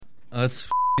Let's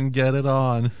f***ing get it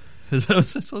on. Is that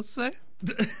what you're supposed to say?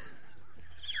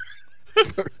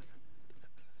 If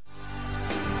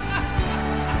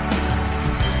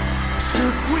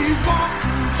we walk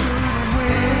into the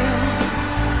wind,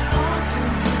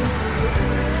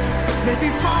 maybe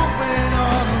fall when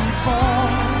autumn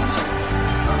falls.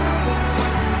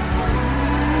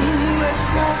 Let's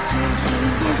walk into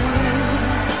the wind.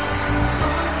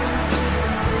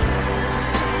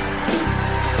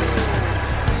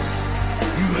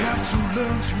 You have to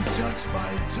learn to touch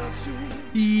by touching.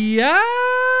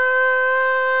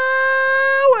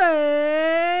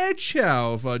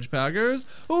 Ciao, Fudge Packers.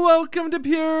 Welcome to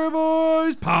Pure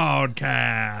Boys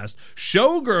Podcast,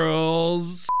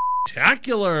 Showgirls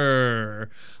Spectacular.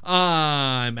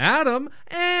 I'm Adam,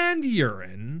 and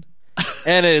urine.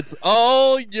 And it's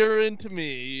all urine to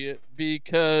me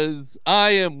because I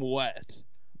am wet.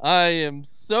 I am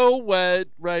so wet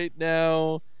right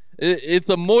now. It's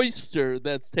a moisture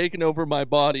that's taken over my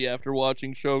body after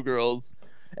watching Showgirls.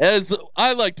 As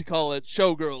I like to call it,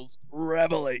 Showgirls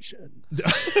Revelation.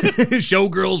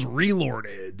 Showgirls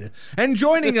Relorded. And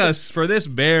joining us for this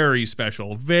very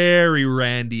special, very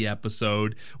randy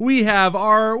episode, we have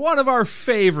one of our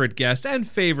favorite guests and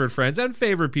favorite friends and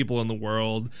favorite people in the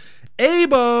world,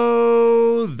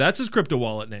 Abo. That's his crypto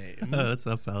wallet name. What's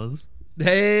up, fellas?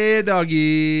 Hey,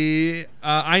 doggy.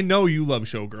 I know you love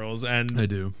Showgirls, and I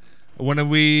do. When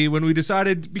we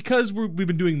decided, because we've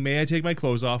been doing May I Take My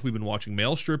Clothes Off, we've been watching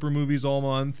male stripper movies all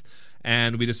month,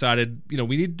 and we decided, we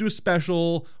need to do a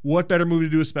special. What better movie to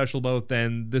do a special about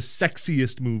than the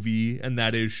sexiest movie, and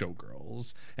that is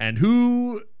Showgirls. And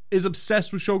who is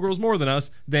obsessed with Showgirls more than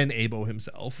us than Abo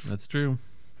himself? That's true.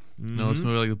 No, it's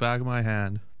more like the back of my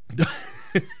hand.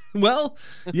 Well,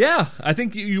 yeah, I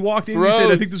think you walked in and you said,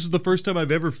 I think this is the first time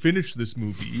I've ever finished this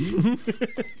movie.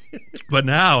 But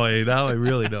now I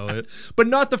really know it. But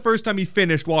not the first time he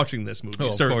finished watching this movie,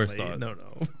 of certainly. course not. No.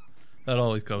 That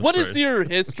always comes What first. is your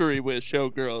history with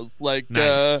Showgirls? Like,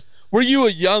 Nice. were you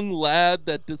a young lad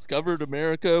that discovered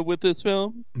America with this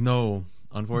film? No,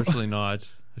 unfortunately not.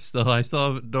 I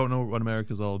still don't know what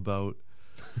America's all about.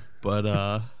 But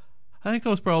I think I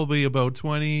was probably about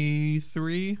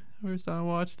 23 first time I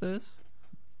watched this.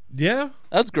 Yeah?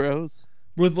 That's gross.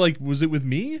 Was it with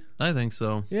me? I think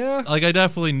so. Yeah. Like, I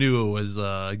definitely knew it was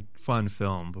a fun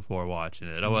film before watching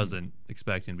it. I wasn't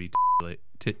expecting to be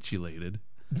titulated.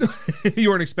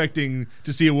 You weren't expecting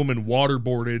to see a woman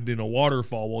waterboarded in a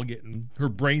waterfall while getting her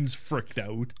brains fricked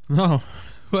out. No,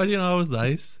 but it was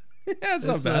nice. Yeah, it's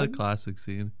not It's bad. a classic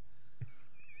scene.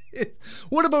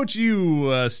 What about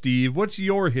you, Steve? What's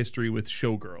your history with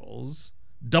Showgirls?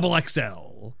 Double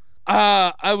XL.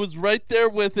 I was right there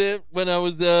with it when I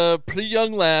was a pretty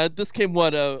young lad. This came,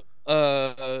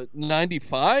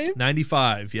 95?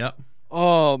 95, yep.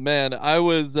 Oh, man. I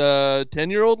was a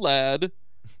 10-year-old lad.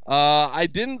 I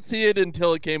didn't see it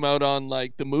until it came out on,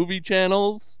 the movie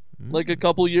channels, a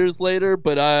couple years later.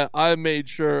 But I made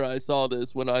sure I saw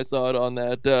this when I saw it on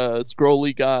that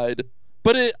scrolly guide.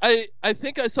 But I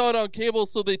think I saw it on cable,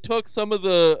 so they took some of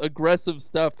the aggressive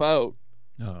stuff out.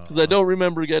 Because I don't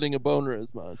remember getting a boner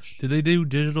as much. Did they do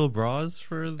digital bras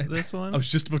for this one? I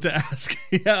was just about to ask.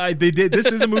 Yeah, they did.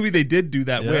 This is a movie they did do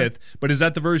that with. But is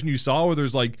that the version you saw where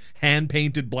there's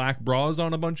hand-painted black bras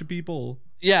on a bunch of people?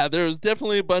 Yeah, there's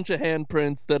definitely a bunch of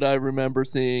handprints that I remember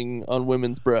seeing on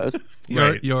women's breasts.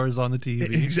 Right. Yours on the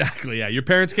TV. Exactly, yeah. Your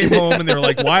parents came home and they were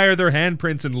like, why are there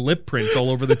handprints and lip prints all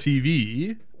over the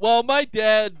TV? Well, my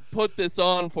dad put this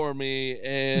on for me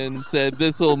and said,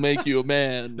 this will make you a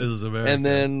man. This is America. And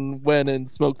then went and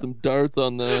smoked some darts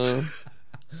on the...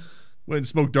 Went and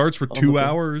smoked darts for 2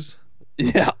 hours.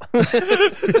 Yeah.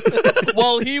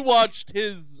 Well, he watched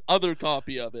his other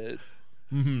copy of it.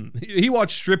 Mm-hmm. He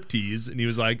watched Striptease, and he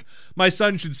was like, my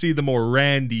son should see the more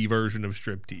randy version of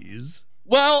Striptease.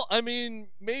 Well, I mean,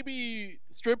 maybe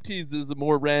Striptease is a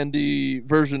more randy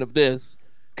version of this,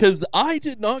 because I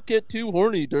did not get too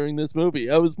horny during this movie.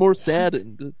 I was more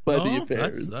saddened by the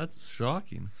affairs. That's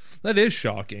shocking. That is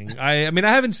shocking. I mean,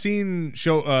 I haven't seen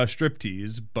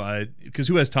Striptease, but because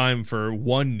who has time for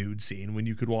one nude scene when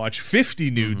you could watch 50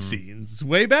 nude scenes? It's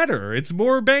way better. It's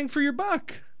more bang for your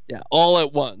buck. Yeah, all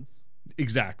at once.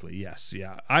 Exactly. Yes.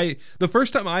 Yeah. The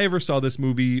first time I ever saw this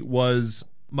movie was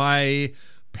my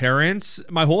parents.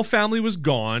 My whole family was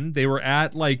gone. They were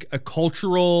at a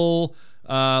cultural,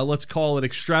 let's call it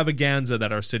extravaganza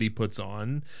that our city puts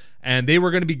on. And they were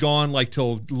going to be gone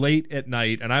till late at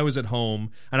night, and I was at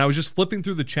home, and I was just flipping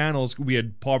through the channels. We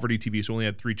had poverty TV, so we only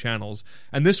had 3 channels,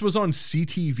 and this was on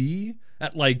CTV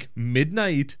at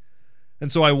midnight,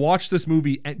 and so I watched this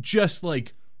movie and just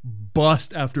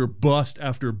bust after bust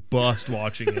after bust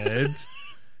watching it.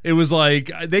 It was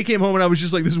like they came home and I was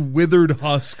just like this withered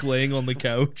husk laying on the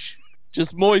couch.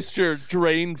 Just moisture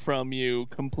drained from you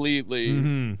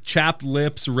completely. Chapped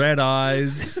lips, red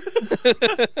eyes.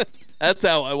 That's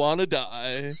how I want to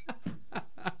die.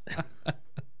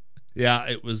 Yeah,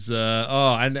 it was.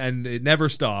 And it never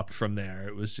stopped from there.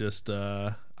 It was just.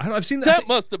 I've seen that. That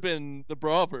must have been the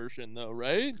bra version, though,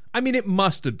 right? I mean, it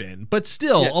must have been, but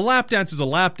still, Yeah. a lap dance is a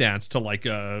lap dance to like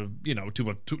to a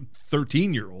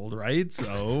 13-year-old, right?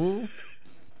 So.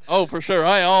 Oh, for sure.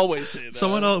 I always say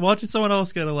that. Watching someone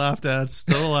else get a lap dance,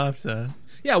 still a lap dance.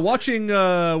 Yeah, watching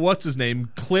what's his name,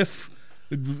 Cliff,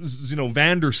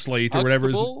 Vanderslate or whatever.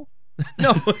 Huxtable?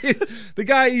 No, the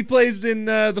guy he plays in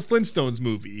the Flintstones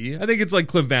movie. I think it's like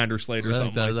Cliff Vanderslate or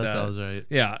something like that. That sounds right.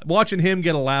 Yeah, watching him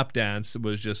get a lap dance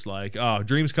was just like, oh,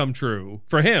 dreams come true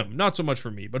for him. Not so much for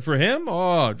me, but for him,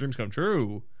 oh, dreams come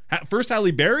true. First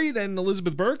Halle Berry, then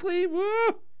Elizabeth Berkley.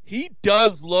 Woo! He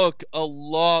does look a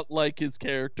lot like his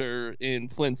character in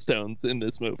Flintstones in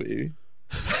this movie.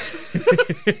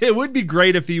 It would be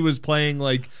great if he was playing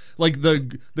like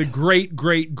the great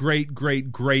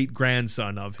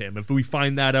grandson of him. If we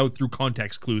find that out through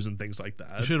context clues and things like that.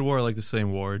 I should have wore like the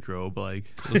same wardrobe, like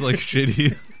it was like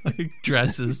shitty like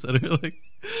dresses that are like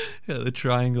the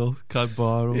triangle cut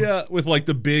bottom. Yeah, with like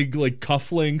the big like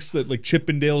cufflinks that like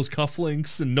Chippendales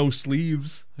cufflinks and no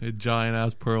sleeves. A giant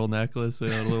ass pearl necklace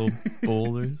with little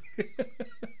boulders.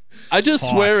 I just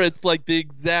Hot. swear it's like the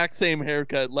exact same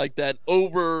haircut, like that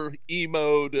over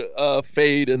emoed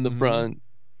fade in the front.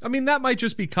 I mean, that might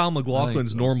just be Kyle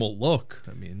MacLachlan's so. normal look.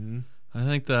 I mean, I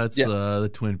think that's Yeah. the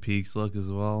Twin Peaks look as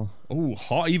well.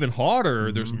 even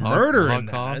hotter. There's Hot- murder hot in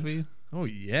that. coffee. Oh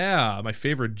yeah, my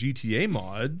favorite GTA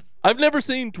mod. I've never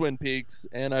seen Twin Peaks,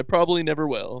 and I probably never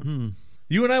will.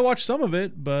 You and I watched some of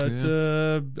it, but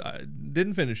I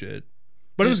didn't finish it.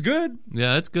 But it was good.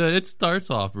 Yeah, it's good. It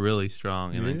starts off really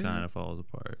strong and then Yeah. kind of falls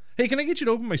apart. Hey, can I get you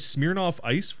to open my Smirnoff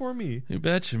Ice for me? You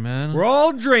betcha, man. We're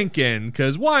all drinking,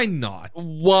 because why not?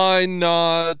 Why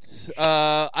not?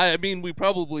 I mean, we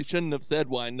probably shouldn't have said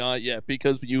why not yet,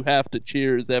 because you have to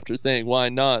cheers after saying why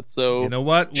not. So, You know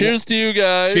what? cheers to you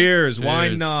guys. Cheers. Why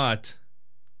Cheers. not?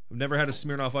 I've never had a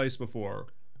Smirnoff Ice before.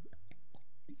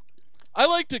 I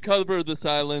like to cover the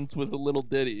silence with a little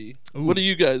ditty. Ooh. What do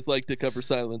you guys like to cover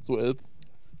silence with?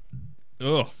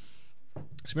 Ugh.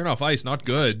 Smirnoff Ice, not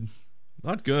good.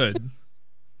 Not good.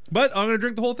 But I'm going to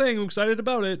drink the whole thing. I'm excited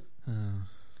about it.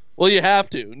 Well, you have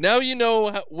to. Now you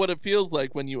know what it feels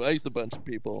like when you ice a bunch of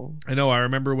people. I know. I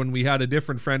remember when we had a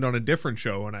different friend on a different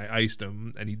show and I iced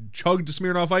him, and he chugged a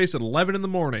Smirnoff Ice at 11 in the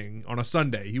morning on a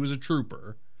Sunday. He was a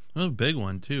trooper. A big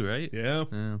one too, right? Yeah.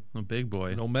 Yeah, a big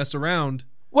boy. Don't mess around.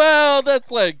 Well, that's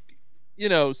like,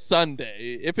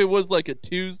 Sunday. If it was like a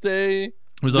Tuesday, It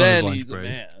was on his then lunch he's a break.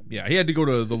 man. Yeah, he had to go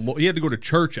to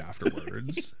church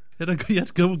afterwards. You had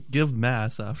to go give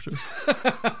mass after.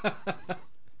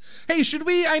 Hey,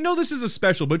 I know this is a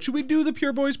special, but should we do the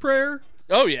Pure Boys prayer?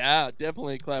 Oh yeah,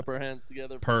 definitely clap our hands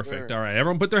together. For Perfect. sure. All right,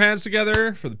 everyone put their hands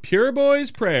together for the Pure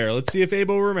Boys prayer. Let's see if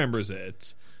Abel remembers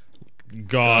it.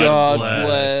 God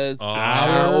bless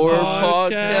our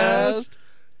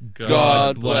podcast.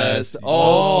 God bless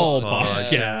all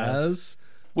podcasts.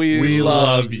 We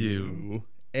love you.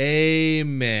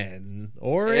 Amen.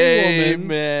 Or a woman.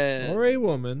 Amen. Or a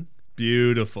woman.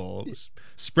 Beautiful.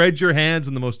 Spread your hands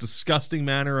in the most disgusting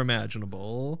manner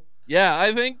imaginable. Yeah,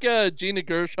 I think Gina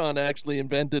Gershon actually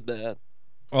invented that.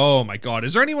 Oh my God.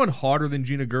 Is there anyone hotter than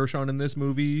Gina Gershon in this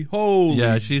movie? Holy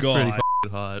Yeah, she's God. pretty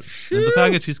f***ing hot. And the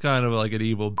fact that she's kind of like an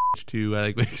evil bitch too, I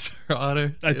think makes her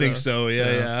hotter. I think so, yeah,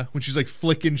 Yeah. yeah. When she's like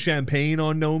flicking champagne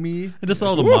on Nomi. And just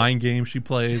all the mind games she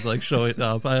plays, like show it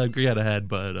up. I agree had a head,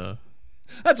 but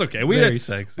That's okay. very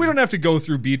sexy. We don't have to go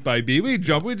through beat by beat. We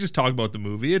just talk about the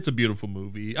movie. It's a beautiful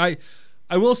movie.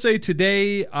 I will say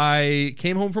today I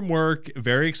came home from work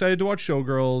very excited to watch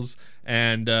Showgirls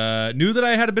and knew that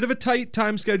I had a bit of a tight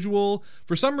time schedule.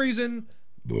 For some reason,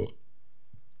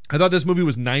 I thought this movie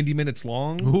was 90 minutes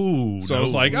long. Ooh, So I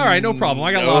was like, all right, no problem.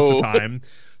 I got lots of time.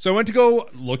 So I went to go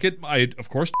look at of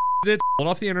course, it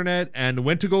off the internet and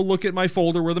went to go look at my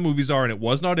folder where the movies are, and it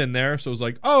was not in there. So I was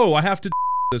like, oh, I have to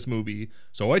this movie.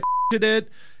 So I did it,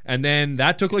 and then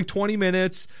that took like 20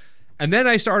 minutes. And then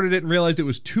I started it and realized it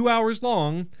was 2 hours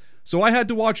long. So I had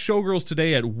to watch Showgirls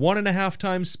today at 1.5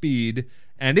 times speed.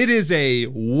 And it is a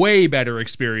way better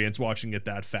experience watching it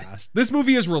that fast. This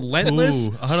movie is relentless.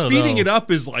 Ooh, I don't Speeding know. it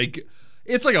up is like,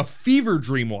 it's like a fever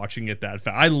dream watching it that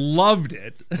fast. I loved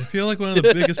it. I feel like one of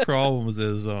the biggest problems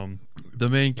is the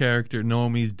main character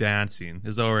Nomi's dancing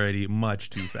is already much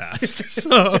too fast.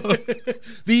 So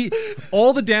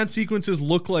all the dance sequences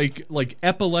look like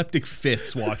epileptic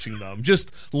fits watching them.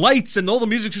 Just lights and all the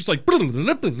music's just like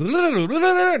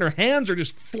and her hands are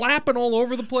just flapping all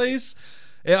over the place.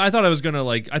 I thought I was going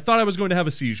to have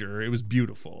a seizure. It was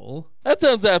beautiful. That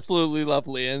sounds absolutely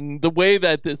lovely, and the way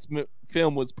that this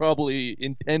film was probably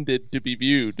intended to be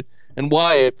viewed, and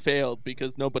why it failed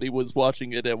because nobody was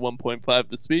watching it at 1.5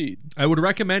 the speed. I would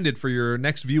recommend it for your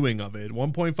next viewing of it.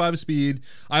 1.5 speed.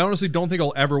 I honestly don't think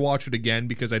I'll ever watch it again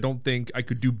because I don't think I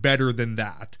could do better than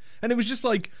that. And it was just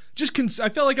like, I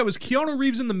felt like I was Keanu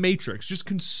Reeves in The Matrix, just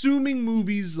consuming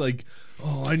movies like,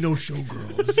 oh, I know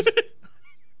Showgirls.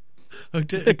 I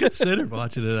considered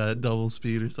watching it at double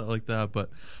speed or something like that, but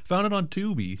found it on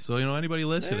Tubi. So, anybody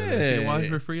listening to this, you can watch it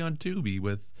for free on Tubi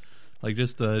with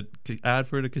just the ad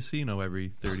for the casino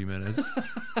every 30 minutes.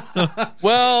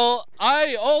 Well,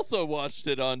 I also watched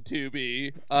it on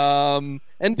Tubi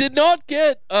and did not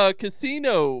get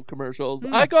casino commercials.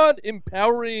 I got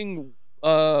empowering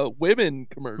women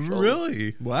commercials.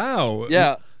 Really? Wow.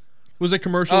 Yeah. Was it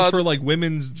commercials for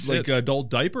women's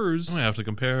adult diapers? I'm gonna have to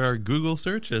compare our Google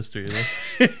search history.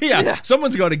 Yeah,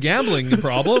 someone's got a gambling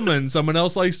problem, and someone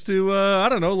else likes to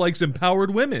likes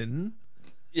empowered women.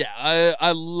 Yeah,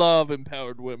 I love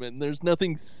empowered women. There's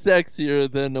nothing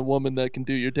sexier than a woman that can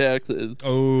do your taxes.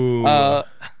 Oh,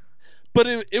 but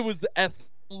it was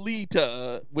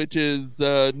Athleta, which is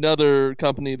another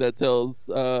company that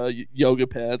sells yoga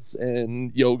pants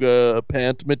and yoga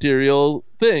pant material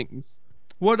things.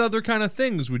 What other kind of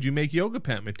things would you make yoga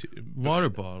pant material? Water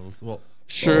bottles. Well,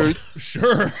 shirts.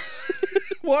 Sure.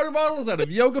 Water bottles out of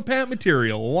yoga pant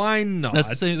material. Why not? that's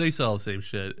the same. They sell the same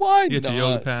shit. Why you get not? your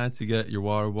yoga pants. You get your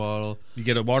water bottle. You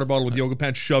get a water bottle with yoga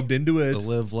pants shoved into it. The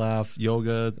live, laugh,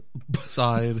 yoga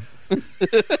side.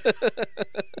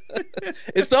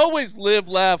 It's always live,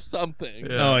 laugh, something.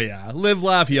 Yeah. Oh yeah, live,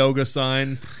 laugh, yoga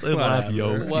sign. Live, laugh,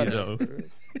 yoga. Whatever.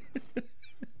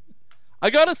 I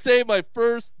gotta say, my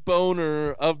first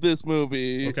boner of this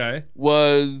movie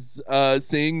was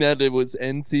seeing that it was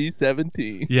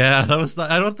NC-17. Yeah, that was.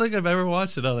 I don't think I've ever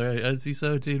watched another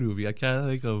NC-17 movie. I can't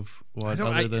think of one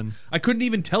other than. I couldn't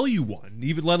even tell you one,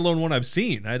 even let alone one I've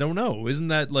seen. I don't know. Isn't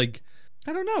that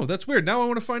I don't know. That's weird. Now I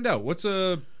want to find out. What's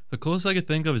a. The closest I could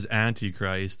think of is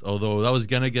Antichrist, although that was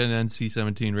gonna get an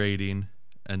NC-17 rating,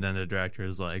 and then the director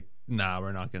is like, "Nah,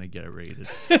 we're not gonna get it rated."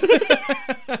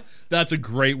 That's a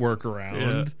great workaround.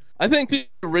 Yeah. I think the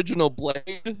original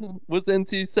Blade was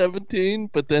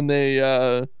NC-17, but then they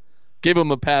gave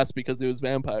him a pass because it was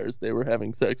vampires they were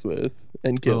having sex with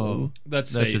and killing.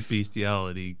 That's just safe.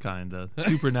 bestiality, kind of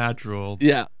supernatural.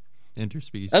 Yeah,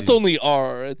 interspecies. that's only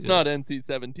R. It's not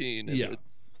NC-17. And Yeah.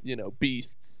 it's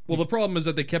beasts. Well, the problem is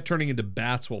that they kept turning into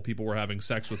bats while people were having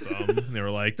sex with them. And they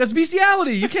were like, "That's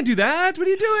bestiality. You can't do that. What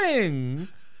are you doing?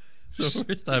 the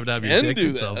first time to have your And dick do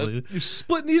in that. somebody. You're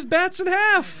splitting these bats in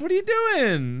half. What are you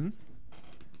doing?"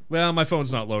 Well, my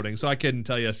phone's not loading, so I couldn't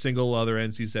tell you a single other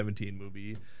NC-17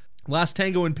 movie. Last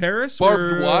Tango in Paris?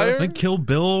 Barbed Wire? I think Kill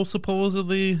Bill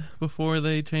supposedly before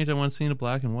they changed. I want to see it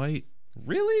black and white.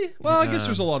 Really? Well, I guess Yeah.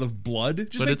 there's a lot of blood.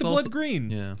 Just But make it's the blood also- green.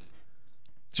 Yeah,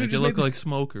 Should've make it just look made like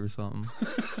smoke or something.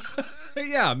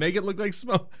 Yeah, make it look like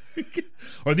smoke.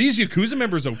 Are these Yakuza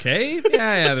members okay?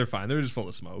 Yeah, they're fine. They're just full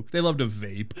of smoke. They love to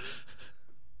vape.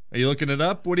 Are you looking it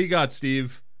up? What do you got,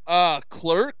 Steve?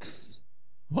 Clerks?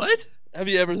 What? Have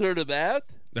you ever heard of that?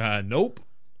 Nope.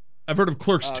 I've heard of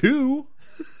Clerks 2.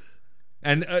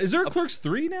 And is there a Clerks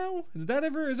 3 now? Is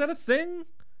that a thing?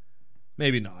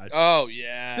 Maybe not. Oh,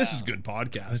 yeah. This is good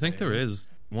podcast. I think there is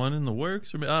one in the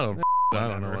works. Or I don't know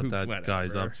Whatever. what that Whatever.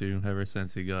 guy's up to ever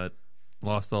since he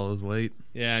lost all his weight.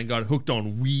 Yeah, and got hooked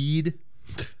on weed.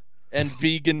 And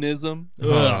veganism.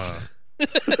 Ugh.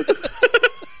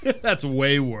 That's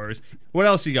way worse. What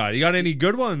else you got? You got any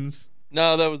good ones?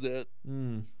 No, that was it.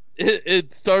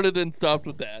 It started and stopped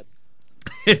with that.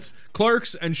 It's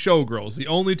Clerks and Showgirls, the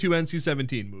only two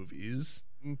NC-17 movies.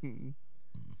 Mm-hmm.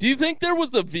 Do you think there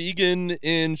was a vegan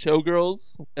in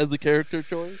Showgirls as a character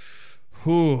choice?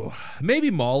 Whew.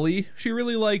 Maybe Molly. She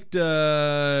really liked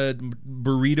burritos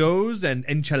and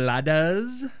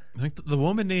enchiladas. I think the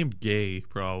woman named Gay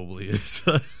probably is.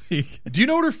 Do you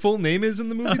know what her full name is in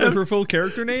the movie? Her full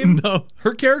character name? No.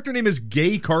 Her character name is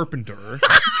Gay Carpenter.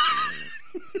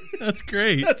 That's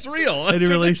great. That's real. Any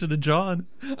relation to John?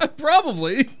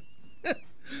 Probably. I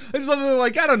just love that they're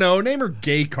like, I don't know, name her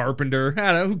Gay Carpenter.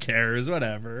 I don't know, who cares?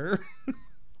 Whatever.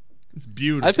 It's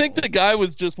beautiful. I think the guy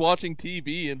was just watching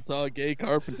TV and saw a gay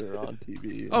carpenter on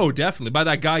TV. Oh, definitely. By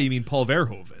that guy, you mean Paul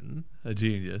Verhoeven. a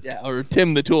genius. Yeah, or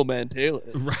Tim the Toolman Taylor.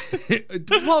 Right.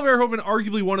 Paul Verhoeven,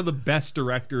 arguably one of the best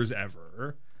directors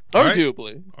ever. All right.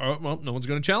 Arguably. Well, no one's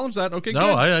going to challenge that. Okay, No,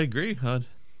 good. I agree.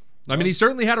 I mean, he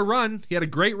certainly had a run. He had a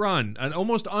great run, an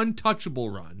almost untouchable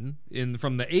run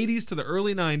from the 80s to the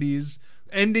early 90s,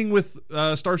 ending with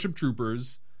Starship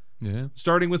Troopers, Yeah.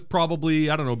 starting with probably,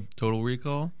 I don't know, Total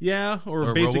Recall. yeah, or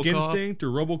Or Basic RoboCop. Instinct or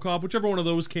RoboCop, whichever one of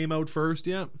those came out first.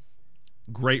 Yeah,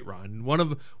 great run. One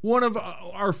of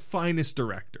our finest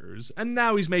directors, and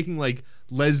now he's making like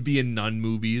lesbian nun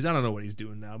movies. I don't know what he's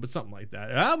doing now, but something like that.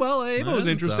 Ah, well, Ava was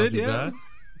That doesn't interested. sound too Yeah.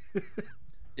 bad.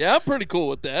 Yeah, I'm pretty cool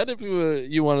with that. If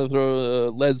you want to throw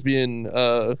a lesbian,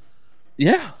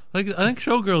 yeah. Like I think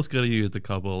Showgirl's gonna use a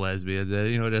couple of lesbians,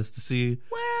 just to see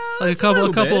Well, like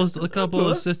there's a couple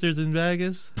of sisters in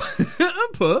Vegas.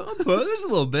 I'm put. There's a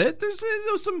little bit. There's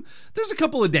a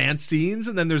couple of dance scenes,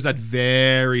 and then there's that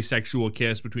very sexual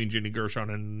kiss between Ginny Gershon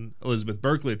and Elizabeth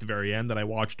Berkley at the very end that I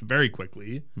watched very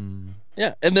quickly.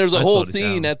 Yeah, and there's a I whole slowed it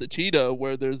scene down. at the Cheetah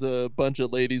where there's a bunch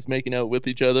of ladies making out with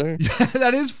each other.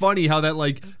 That is funny how that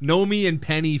like Nomi and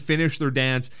Penny finish their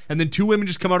dance, and then two women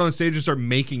just come out on stage and start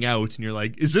making out, and you're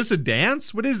like, is this a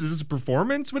dance? What is this? Is this a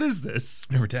performance? What is this?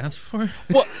 Never danced before.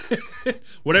 Well,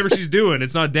 Whatever she's doing,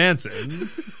 it's not dancing.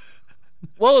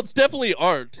 well, it's definitely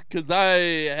art because I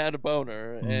had a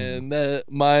boner, and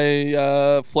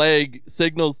my flag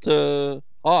signals to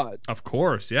hot. Of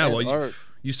course, yeah. And Well, art.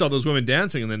 you saw those women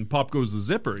dancing, and then pop goes the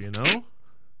zipper. You know.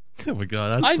 Oh my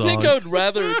god, that's I think solid. I would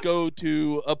rather go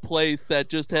to a place that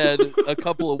just had a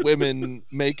couple of women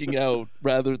making out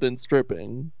rather than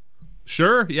stripping.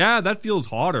 Sure, yeah, that feels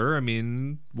hotter. I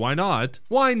mean, why not?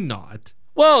 Why not?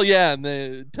 Well, yeah, and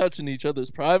they're touching each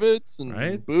other's privates and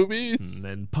Right. boobies. And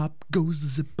then pop goes the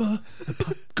zipper,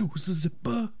 pop goes the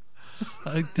zipper.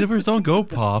 Zippers don't go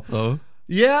pop though.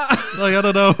 Yeah, Like I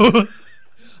don't know.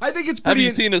 I think it's Have pretty. you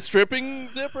seen a stripping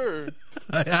zipper?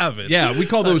 I haven't. Yeah, we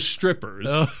call those strippers.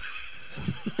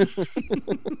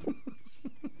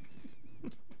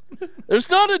 There's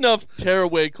not enough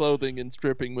tearaway clothing in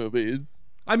stripping movies.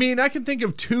 I mean, I can think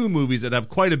of two movies that have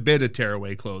quite a bit of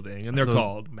tearaway clothing, and they're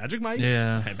called Magic Mike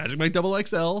Yeah. and Magic Mike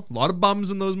XXL. A lot of bums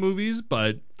in those movies,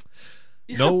 but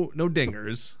no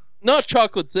dingers. Not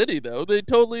Chocolate City though. They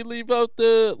totally leave on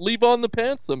the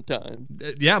pants sometimes.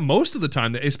 Yeah, most of the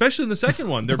time, especially in the second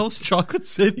one, they're Hell's Chocolate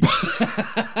City.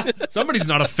 somebody's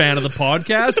not a fan of the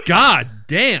podcast. God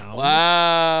damn!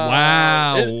 Wow.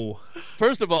 Wow.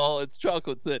 First of all, it's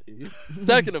Chocolate City.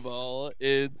 Second of all,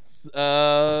 it's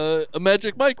a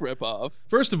Magic Mike ripoff.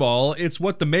 First of all, it's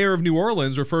what the mayor of New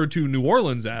Orleans referred to New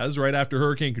Orleans as right after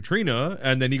Hurricane Katrina,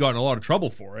 and then he got in a lot of trouble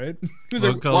for it. He was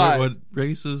What like, color? why? What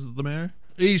race is the mayor?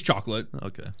 he's chocolate.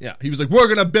 Okay. Yeah, he was like, we're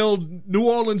going to build New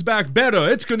Orleans back better.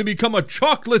 It's going to become a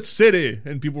chocolate city.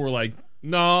 And people were like,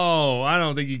 no, I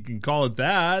don't think you can call it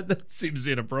that. That seems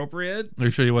inappropriate. Are you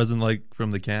sure he wasn't like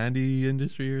from the candy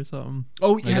industry or something?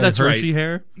 Oh, Like yeah, had that's Hershey right.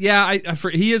 hair. Yeah,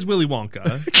 he is Willy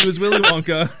Wonka. He was Willy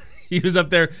Wonka. He was up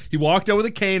there. He walked out with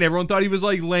a cane. Everyone thought he was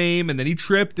like lame, and then he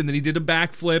tripped, and then he did a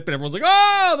backflip, and everyone's like,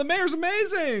 "Oh, the mayor's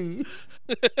amazing!"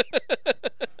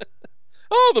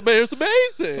 Oh, the mayor's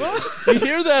amazing. You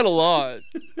hear that a lot.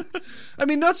 I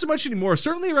mean, not so much anymore.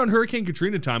 Certainly around Hurricane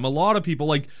Katrina time, a lot of people,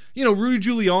 like, Rudy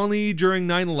Giuliani during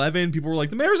 9/11, people were like,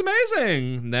 the mayor's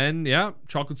amazing. And then, yeah,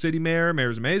 Chocolate City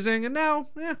mayor's amazing. And now,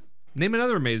 yeah, name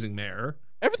another amazing mayor.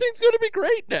 Everything's going to be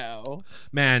great now.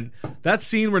 Man, that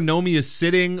scene where Nomi is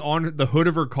sitting on the hood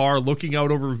of her car looking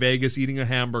out over Vegas eating a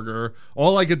hamburger,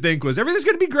 all I could think was, everything's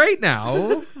going to be great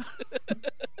now.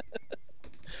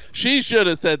 She should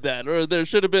have said that, or there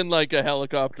should have been like a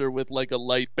helicopter with like a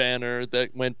light banner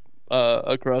that went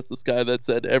across the sky that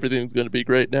said everything's going to be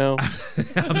great now.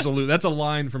 Absolutely. That's a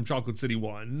line from Chocolate City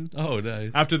 1. Oh,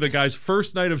 nice. After the guy's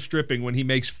first night of stripping, when he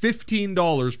makes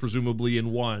 $15, presumably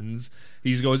in ones,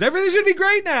 he goes, everything's going to be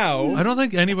great now. I don't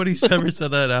think anybody's ever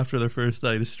said that after their first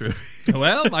night of stripping.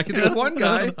 Well, I can think of one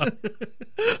guy.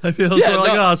 I feel Yeah, sort of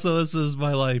like, no. oh, so this is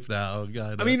my life now.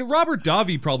 God. I mean, Robert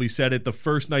Davi probably said it the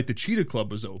first night the Cheetah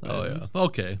Club was open. oh yeah,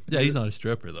 okay, yeah, he's not a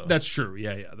stripper though. That's true.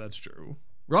 Yeah, that's true.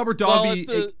 Robert Well,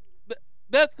 Davi...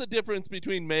 that's the difference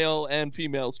between male and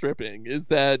female stripping, is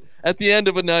that at the end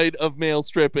of a night of male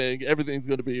stripping, everything's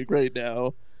going to be great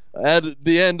now. At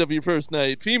the end of your first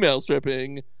night, female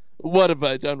stripping, what have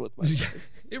I done with my life?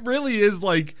 It really is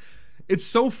like, it's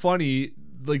so funny,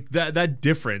 like that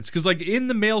difference, because like in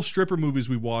the male stripper movies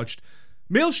we watched,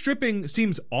 male stripping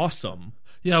seems awesome.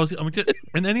 Yeah,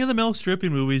 in any of the male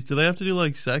stripping movies, do they have to do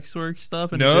like sex work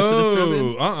stuff? In addition to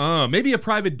stripping? No, maybe a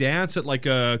private dance at like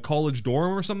a college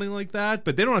dorm or something like that,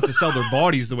 but they don't have to sell their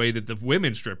bodies the way that the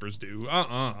women strippers do.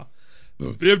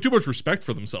 They have too much respect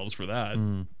for themselves for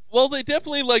that. Well, they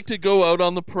definitely like to go out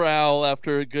on the prowl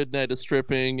after a good night of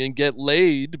stripping and get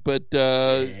laid, but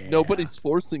nobody's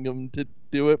forcing them to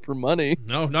do it for money.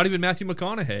 No, not even Matthew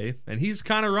McConaughey, and he's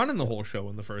kind of running the whole show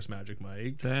in the first Magic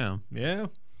Mike. Damn. Yeah,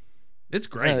 it's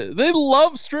great. They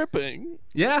love stripping.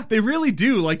 Yeah, they really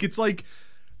do. Like, it's like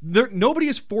nobody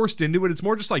is forced into it. It's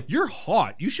more just like, you're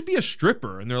hot, you should be a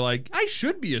stripper, and they're like, I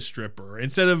should be a stripper,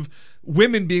 instead of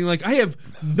women being like, I have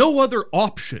no other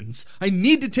options, I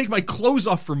need to take my clothes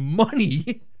off for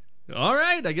money. All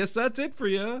right, I guess that's it for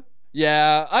you.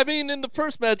 Yeah, I mean, in the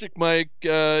first Magic Mike,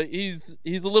 he's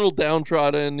a little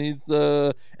downtrodden. He's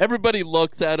everybody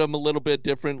looks at him a little bit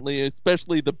differently,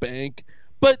 especially the bank.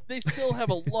 But they still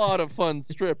have a lot of fun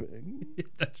stripping.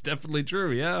 That's definitely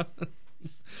true, yeah.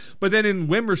 But then in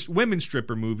women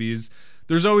stripper movies,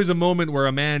 there's always a moment where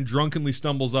a man drunkenly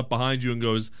stumbles up behind you and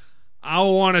goes, I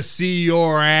want to see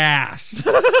your ass.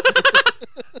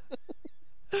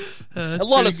 A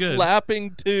lot of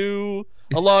slapping, too.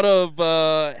 A lot of,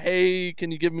 hey,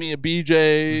 can you give me a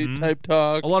BJ type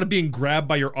talk. A lot of being grabbed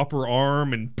by your upper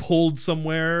arm and pulled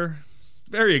somewhere.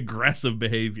 Very aggressive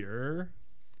behavior.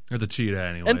 Or the cheetah,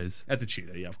 anyways. At the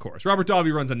cheetah, yeah, of course. Robert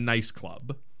Davi runs a nice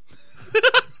club.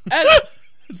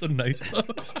 It's a nice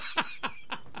club.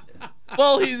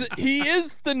 Well, he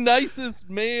is the nicest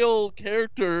male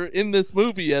character in this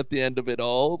movie at the end of it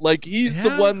all. Like, he's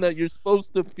the one that you're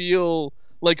supposed to feel,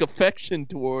 like, affection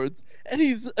towards. And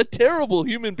he's a terrible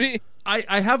human being.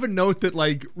 I have a note that,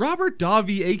 like, Robert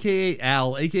Davi, a.k.a.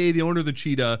 Al, a.k.a. the owner of the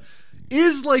cheetah,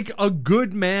 is like a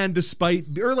good man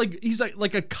despite, or like he's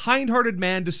like a kind-hearted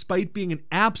man despite being an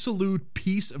absolute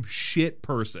piece of shit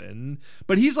person.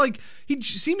 But he's like, he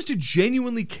seems to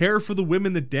genuinely care for the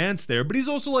women that dance there, but he's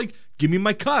also like, give me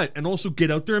my cut, and also get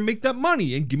out there and make that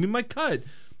money and give me my cut.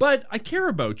 But I care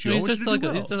about you. He's just like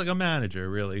a manager,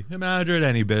 really. A manager at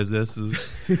any business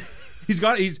is. he's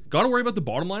got to worry about the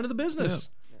bottom line of the business.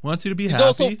 Yeah. Wants you to be he's happy.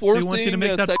 Also forcing he wants you to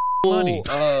make that money.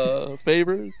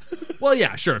 Favors. Well,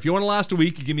 yeah, sure. If you want to last a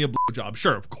week, you give me a blowjob.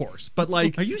 Sure, of course. But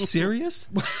like, are you serious?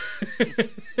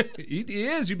 He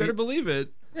is. You better believe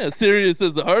it. Yeah, serious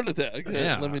as a heart attack.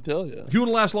 Yeah. Let me tell you. If you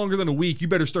want to last longer than a week, you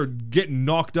better start getting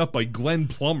knocked up by Glenn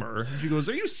Plummer. And she goes,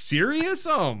 "Are you serious?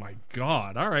 Oh my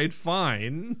god! All right,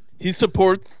 fine." He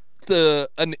supports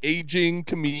an aging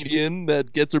comedian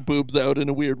that gets her boobs out in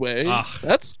a weird way.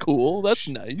 That's cool. That's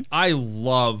nice. I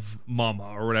love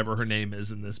Mama, or whatever her name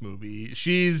is in this movie.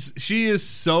 She is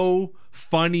so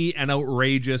funny and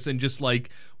outrageous, and just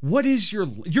like, what is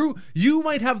you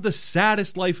might have the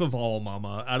saddest life of all,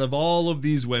 Mama, out of all of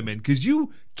these women, because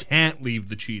you can't leave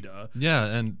the cheetah. Yeah,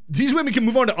 and these women can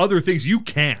move on to other things. You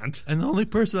can't. And the only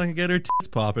person that can get her tits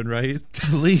popping, right,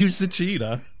 leaves the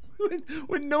cheetah.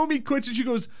 When Nomi quits and she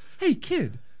goes, "Hey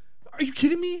kid, are you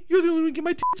kidding me? You're the only one who can get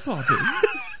my tits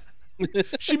popping."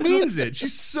 She means it.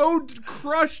 She's so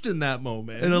crushed in that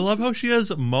moment. And I love how she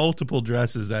has multiple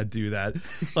dresses that do that.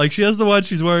 Like, she has the one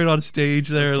she's wearing on stage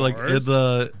there, like in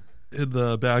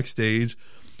the backstage.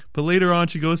 But later on,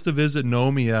 she goes to visit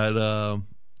Nomi at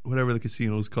whatever the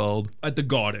casino is called, at the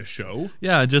Goddess show.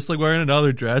 Yeah, just like wearing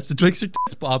another dress. It makes her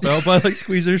tits pop out by like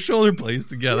squeezing her shoulder blades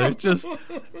together. It's just.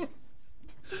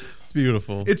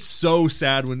 Beautiful. It's so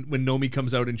sad when Nomi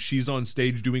comes out and she's on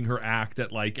stage doing her act at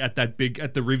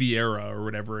the Riviera or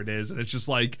whatever it is, and it's just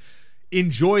like,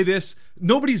 enjoy this.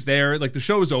 Nobody's there, like the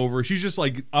show is over. She's just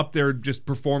like up there just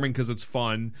performing because it's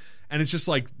fun, and it's just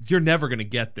like, you're never gonna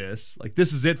get this. Like,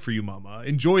 this is it for you, Mama.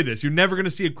 Enjoy this. You're never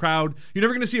gonna see a crowd. You're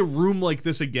never gonna see a room like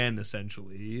this again.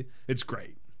 Essentially, it's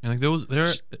great. And like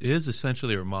there is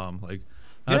essentially her mom. Like,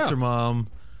 that's her mom.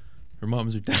 Her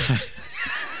mom's her dad.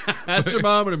 That's her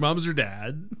mom, and her mom's her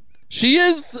dad. She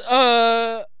is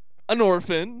an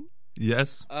orphan.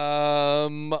 Yes.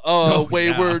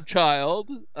 Wayward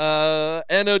child.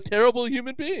 And a terrible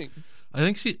human being. I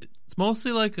think it's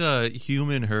mostly like a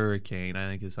human hurricane, I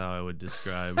think is how I would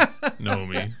describe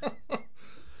Nomi.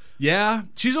 Yeah,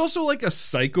 she's also like a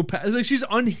psychopath. Like, she's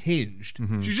unhinged.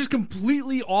 Mm-hmm. She's just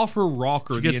completely off her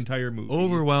rocker the entire movie.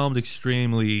 Overwhelmed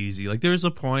extremely easy. Like, there's a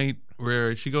point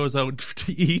where she goes out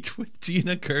to eat with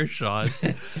Gina Kershaw.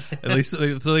 At least,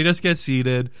 so they just get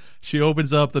seated. She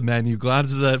opens up the menu,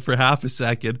 glances at it for half a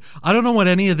second. I don't know what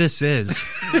any of this is.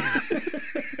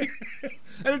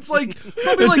 And it's like,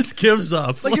 probably like, just gives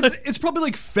up. Like, it's probably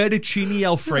like fettuccine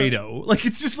Alfredo. Like,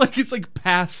 it's just like, it's like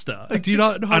pasta. Like, do you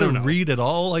not know how to read at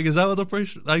all? Like, is that what the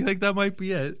person? I think that might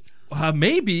be it.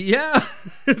 Maybe, yeah.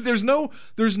 There's no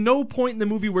point in the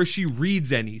movie where she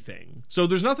reads anything. So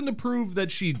there's nothing to prove that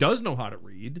she does know how to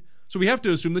read. So we have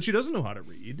to assume that she doesn't know how to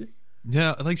read.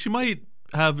 Yeah, like, she might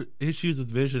have issues with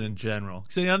vision in general.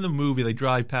 Say on the movie, they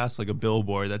drive past like a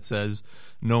billboard that says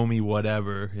 "Know me,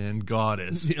 whatever" and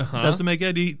 "Goddess."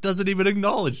 Doesn't even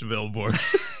acknowledge the billboard.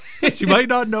 She might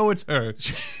not know it's her.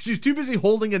 She's too busy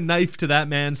holding a knife to that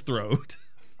man's throat.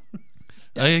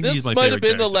 I think This he's my might have favorite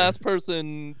been the character. last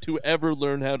person to ever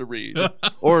learn how to read,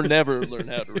 or never learn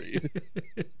how to read.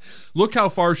 Look how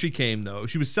far she came, though.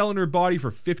 She was selling her body for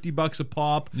 $50 a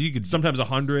pop. You could sometimes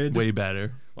 100. way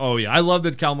better. Oh yeah, I love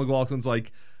that Cal McLaughlin's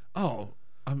like, "Oh,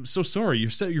 I'm so sorry.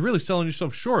 You're really selling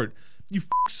yourself short. You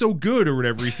so good," or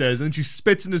whatever he says, and then she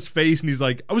spits in his face, and he's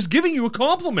like, "I was giving you a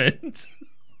compliment."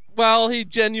 Well, he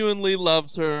genuinely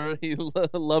loves her. He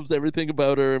loves everything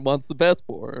about her and wants the best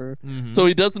for her. Mm-hmm. So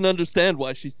he doesn't understand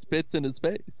why she spits in his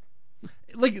face.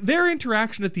 Like their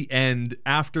interaction at the end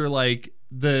after like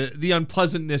the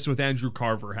unpleasantness with Andrew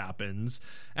Carver happens,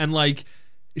 and like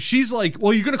she's like,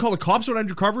 "Well, you're gonna call the cops on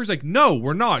Andrew Carver?" He's like, "No,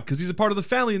 we're not, because he's a part of the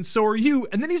family and so are you."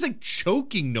 And then he's like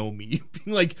choking Nomi,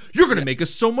 being like, "You're gonna make us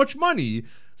so much money."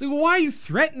 It's like, why are you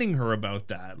threatening her about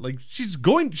that? Like she's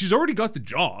already got the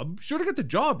job. She already got the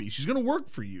jobby. She's gonna work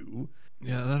for you.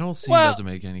 Yeah, that whole scene Well- doesn't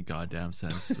make any goddamn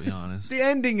sense, to be honest. The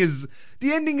ending is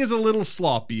a little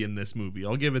sloppy in this movie.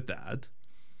 I'll give it that.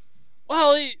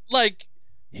 Well,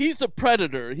 he's a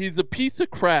predator. He's a piece of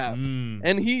crap. Mm.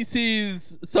 And he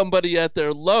sees somebody at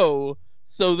their low,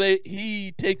 so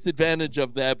he takes advantage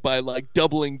of that by like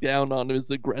doubling down on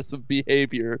his aggressive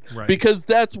behavior. Right. Because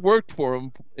that's worked for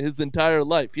him his entire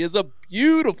life. He has a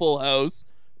beautiful house,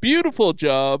 beautiful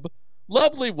job,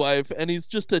 lovely wife, and he's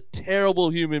just a terrible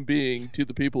human being to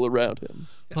the people around him.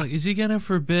 Like, is he gonna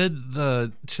forbid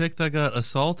the chick that got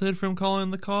assaulted from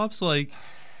calling the cops? Like,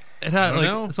 it had don't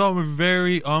know. something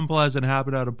very unpleasant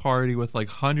happened at a party with like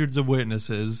hundreds of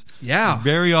witnesses. Yeah.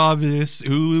 Very obvious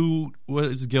who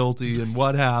was guilty and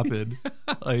what happened.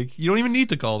 Like, you don't even need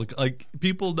to call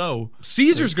people know.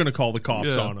 Caesar's gonna call the cops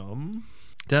Yeah. on him.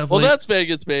 Well, Definitely, that's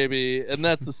Vegas, baby, and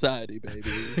that's society,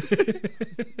 baby.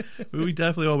 we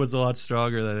definitely hope it's a lot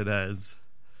stronger than it is.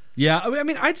 Yeah, I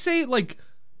mean, I'd say like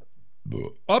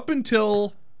up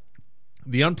until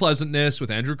the unpleasantness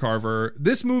with Andrew Carver,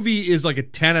 this movie is like a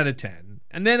 10 out of 10.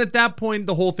 And then at that point,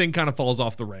 the whole thing kind of falls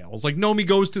off the rails. Like Nomi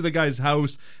goes to the guy's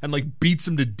house and like beats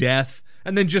him to death.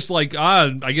 And then just like, I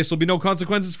guess there'll be no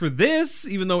consequences for this,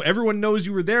 even though everyone knows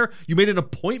you were there. You made an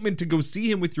appointment to go see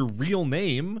him with your real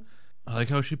name. I like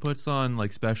how she puts on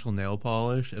like special nail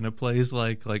polish and it plays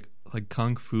like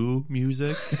kung fu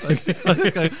music.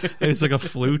 It's like a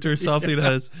flute or something that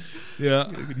has. Yeah.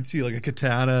 You can see like a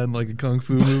katana in like a kung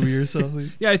fu movie or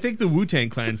something. Yeah, I think the Wu-Tang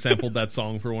Clan sampled that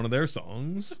song for one of their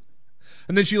songs.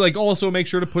 And then she like also makes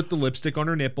sure to put the lipstick on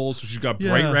her nipples, so she's got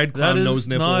bright Yeah, red that clown is nose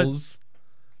nipples.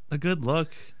 A good look.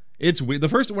 It's weird.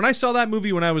 When I saw that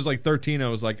movie when I was like 13, I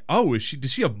was like, "Oh, does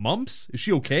she have mumps? Is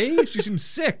she okay? She seems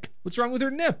sick. What's wrong with her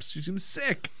nips? She seems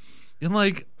sick." And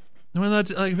like when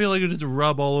that, I feel like it would just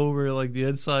rub all over like the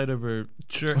inside of her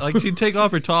shirt. Like she'd take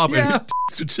off her top and Yeah. her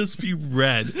tits would just be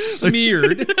red.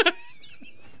 Smeared.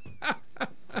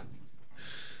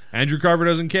 Andrew Carver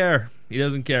doesn't care. He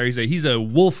doesn't care. He's a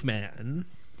wolf man.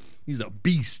 He's a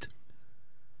beast.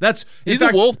 He's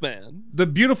a wolf man. The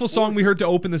beautiful song we heard to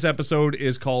open this episode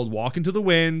is called "Walk Into the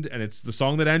Wind," and it's the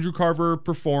song that Andrew Carver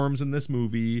performs in this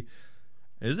movie.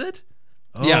 Is it?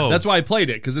 Yeah, Oh. that's why I played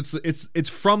it, because it's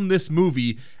from this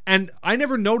movie, and I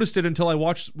never noticed it until I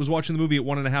was watching the movie at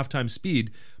 1.5 times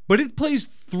speed. But it plays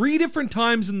 3 different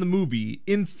times in the movie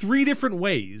in 3 different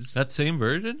ways. That same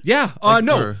version? Yeah, Like,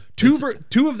 no, or-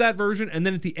 two of that version, and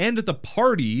then at the end at the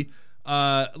party,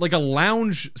 like a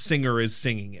lounge singer is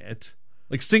singing it.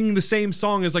 Like singing the same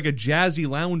song as like a jazzy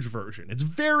lounge version. It's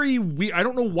very weird. I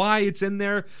don't know why it's in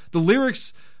there. The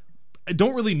lyrics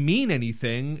don't really mean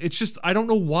anything. It's just I don't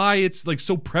know why it's like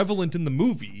so prevalent in the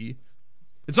movie.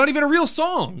 It's not even a real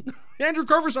song. Andrew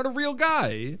Carver's not a real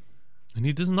guy. And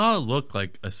he does not look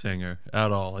like a singer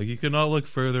at all. Like, you cannot look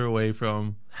further away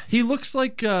from. He looks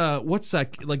like what's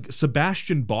that? Like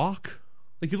Sebastian Bach.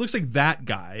 Like he looks like that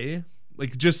guy.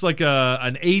 Like just like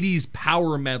an 80s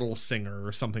power metal singer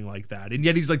or something like that. And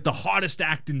yet he's like the hottest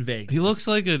act in Vegas. He looks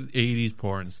like an 80s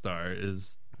porn star.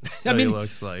 Is I what mean, he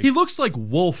looks like. he looks like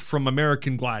Wolf from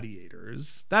American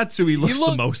Gladiators. That's who he looks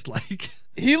the most like.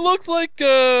 He looks like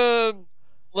a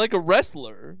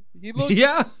wrestler. He looks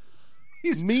Yeah.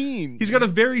 He's mean. He's got a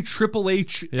very Triple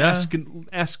H Yeah.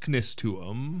 esqueness to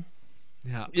him.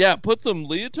 Yeah. Yeah, put some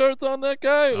leotards on that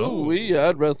guy. Oh. Ooh,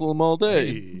 I'd wrestle him all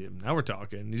day. Hey, now we're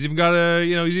talking. He's even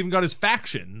got his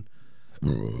faction.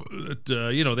 That,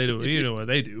 they do. You know what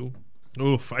they do.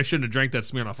 Oof! I shouldn't have drank that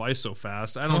Smirnoff Ice so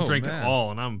fast. I don't Oh, drink man. at all,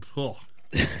 and I'm.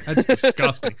 That's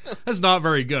disgusting. That's not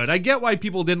very good. I get why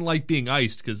people didn't like being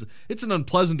iced, because it's an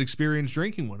unpleasant experience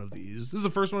drinking one of these. This is the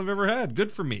first one I've ever had.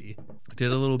 Good for me.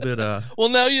 Did a little bit Well,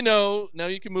 now you know. Now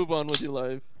you can move on with your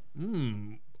life.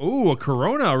 Oh, a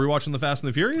Corona. Are we watching the Fast and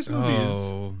the Furious movies?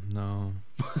 Oh no.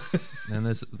 And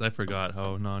this, I forgot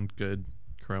how non-good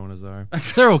Coronas are.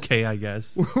 They're okay, I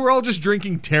guess. We're all just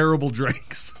drinking terrible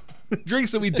drinks.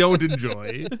 Drinks that we don't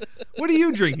enjoy. What are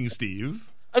you drinking, Steve?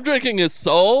 I'm drinking a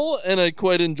Sol, and I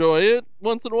quite enjoy it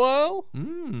once in a while. I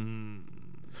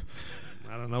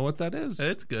don't know what that is.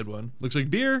 It's a good one. Looks like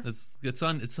beer. It's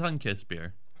Sunkist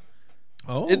beer.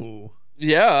 Oh.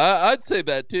 Yeah, I'd say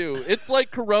that too. It's like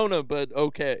Corona, but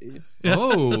okay.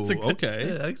 Oh, That's a good- okay.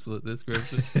 yeah, excellent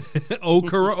description.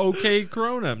 Okay,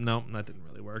 Corona. No, that didn't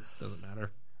really work. Doesn't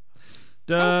matter.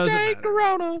 Doesn't Okay, matter.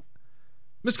 Corona.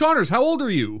 Miss Connors, how old are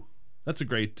you? That's a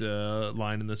great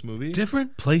line in this movie.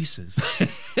 Different places.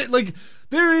 Like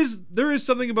there is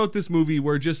something about this movie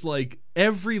where just like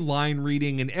every line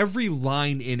reading and every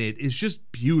line in it is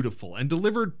just beautiful and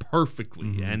delivered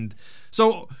perfectly. And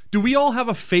so, do we all have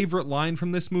a favorite line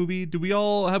from this movie?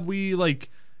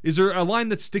 Is there a line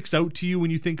that sticks out to you when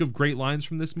you think of great lines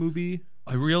from this movie?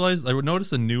 I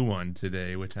noticed a new one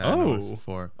today, which I hadn't noticed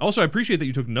before. Also, I appreciate that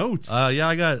you took notes. Yeah,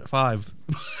 I got 5.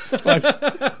 All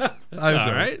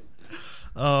right.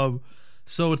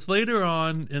 So it's later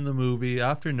on in the movie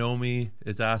after Nomi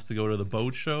is asked to go to the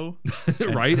boat show.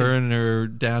 Right. Her and her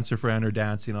dancer friend are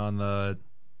dancing on the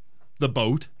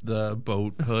boat.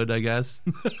 hood, I guess.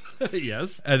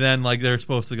 Yes. And then like they're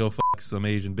supposed to go fuck some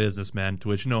Asian businessman, to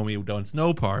which Nomi wants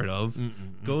no part of.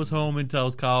 Goes home and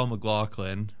tells Kyle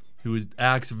MacLachlan, who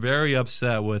acts very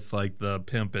upset with like the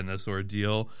pimp in this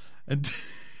ordeal, and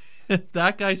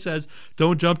that guy says,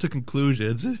 "Don't jump to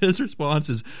conclusions." And his response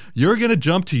is, "You're gonna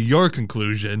jump to your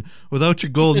conclusion without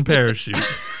your golden parachute."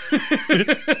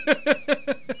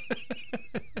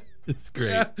 It's great.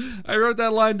 Yeah, I wrote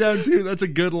that line down too. That's a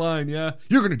good line. Yeah,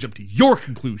 you're gonna jump to your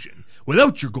conclusion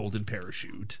without your golden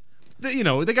parachute.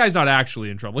 The guy's not actually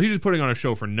in trouble. He's just putting on a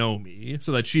show for Nomi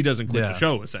so that she doesn't quit the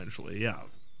show. Essentially, yeah.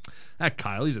 That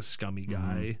Kyle, he's a scummy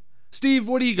guy. Steve,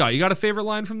 what do you got? You got a favorite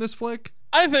line from this flick?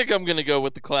 I think I'm gonna go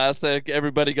with the classic.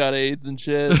 Everybody got AIDS and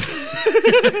shit.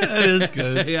 That is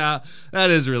good. Yeah,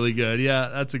 that is really good. Yeah,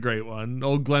 that's a great one.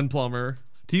 Old Glenn Plummer.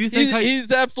 Do you think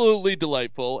He's absolutely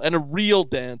delightful and a real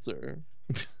dancer.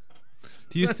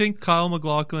 Do you think Kyle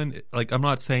MacLachlan, like, I'm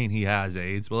not saying he has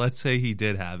AIDS, but let's say he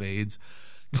did have AIDS.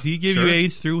 Did he give you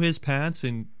AIDS through his pants,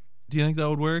 and do you think that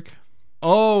would work?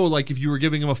 Oh, like if you were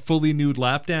giving him a fully nude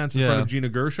lap dance in front of Gina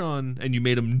Gershon and you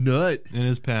made him nut In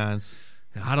his pants.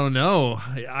 I don't know.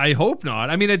 I hope not.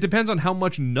 I mean, it depends on how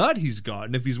much nut he's got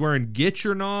and if he's wearing gitch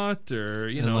or not,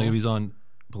 or Like if he's on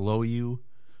below you,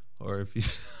 or if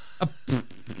he's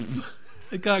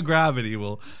gravity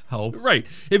will help. Right.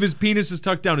 If his penis is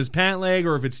tucked down his pant leg,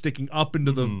 or if it's sticking up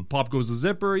into the pop goes the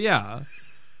zipper, yeah.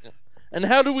 And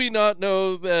how do we not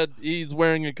know that he's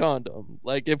wearing a condom?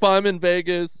 Like, if I'm in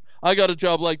Vegas, I got a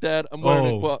job like that, I'm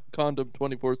wearing a condom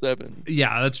 24/7.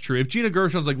 Yeah, that's true. If Gina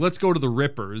Gershon's like, let's go to the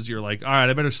Rippers, you're like, all right,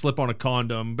 I better slip on a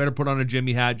condom, better put on a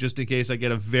Jimmy hat just in case I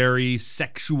get a very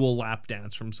sexual lap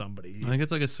dance from somebody. I think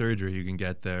it's like a surgery you can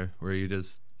get there where you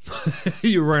just...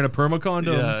 You're wearing a perma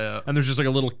condom, Yeah. and there's just like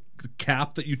a little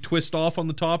cap that you twist off on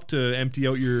the top to empty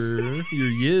out your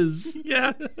yiz.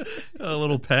 Yeah. A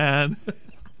little pan.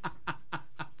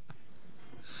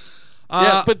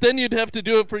 Yeah, but then you'd have to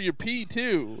do it for your pee,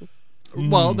 too.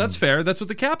 Well, that's fair. That's what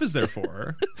the cap is there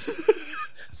for.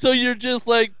 So you're just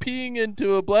like peeing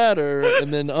into a bladder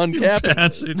and then uncapping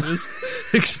Pants it. are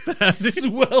just expanding.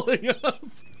 Swelling up.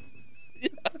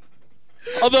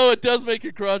 Although it does make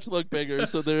your crotch look bigger,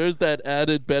 so there is that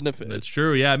added benefit. That's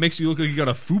true. Yeah, it makes you look like you got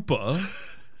a fupa.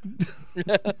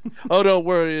 Oh, don't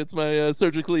worry. It's my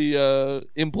surgically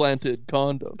implanted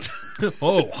condom.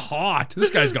 Oh, hot. This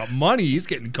guy's got money. He's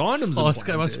getting condoms. Oh, this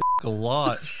guy must implanted. f*** a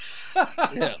lot.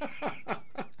 Yeah.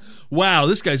 Wow,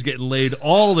 this guy's getting laid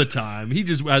all the time. He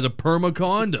just has a perma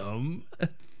condom.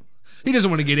 He doesn't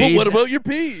want to get But AIDS. what about your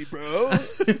pee, bro?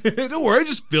 Don't worry, I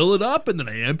just fill it up and then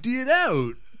I empty it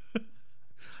out.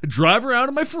 I drive around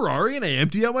in my Ferrari and I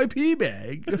empty out my pee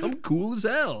bag. I'm cool as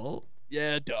hell.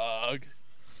 Yeah, dog.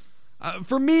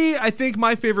 For me, I think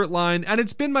my favorite line, and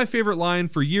it's been my favorite line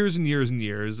for years and years and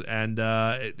years, and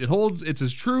it holds, it's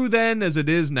as true then as it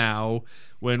is now,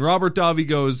 when Robert Davi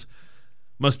goes,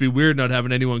 "Must be weird not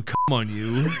having anyone come on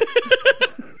you."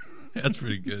 That's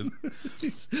pretty good.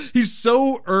 He's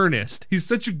so earnest. He's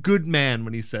such a good man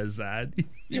when he says that.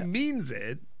 He means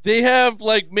it. They have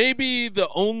like maybe the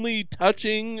only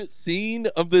touching scene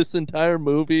of this entire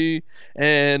movie,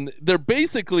 and they're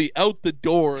basically out the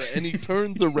door, and he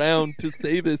turns around to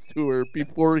say this to her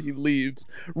before he leaves,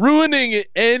 ruining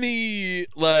any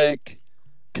like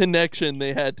connection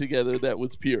they had together that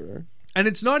was pure. And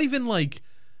it's not even like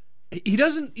he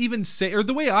doesn't even say, or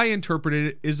the way I interpret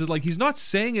it is that like he's not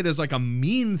saying it as like a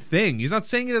mean thing. He's not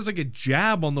saying it as like a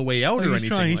jab on the way out or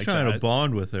anything He's trying to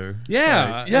bond with her.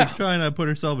 Yeah. Yeah. He's trying to put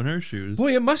herself in her shoes.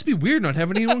 Boy, it must be weird not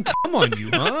having anyone come on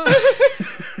you, huh?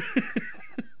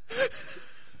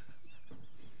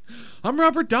 I'm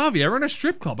Robert Davi. I run a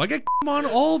strip club. I get come on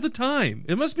all the time.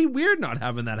 It must be weird not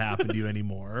having that happen to you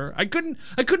anymore. I couldn't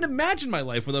imagine my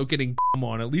life without getting come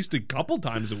on at least a couple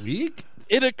times a week.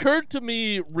 It occurred to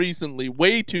me recently,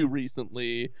 way too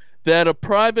recently, that a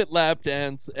private lap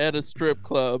dance at a strip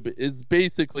club is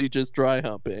basically just dry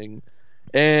humping.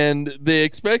 And they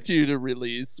expect you to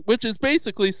release, which is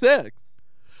basically sex.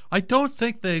 I don't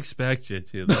think they expect you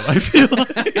to, though. I feel like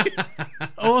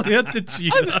only at the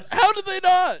Cheetah. How do they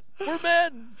not? We're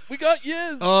men. We got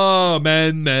yes. Oh,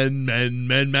 men,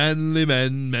 manly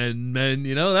men.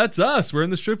 You know, that's us. We're in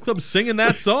the strip club singing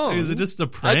that song. Is it just a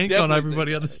prank on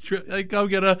everybody on the strip? Like, come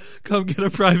get a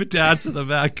private dance in the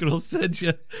back, and we'll send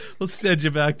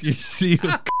you back to your seat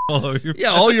with all over your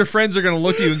all your friends are gonna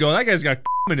look at you and go, "That guy's got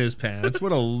in his pants.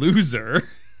 What a loser."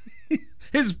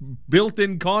 His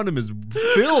built-in condom is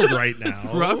filled right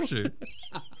now. Ruptured.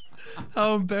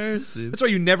 How embarrassing. That's why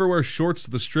you never wear shorts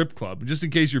to the strip club, just in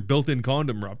case your built-in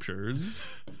condom ruptures.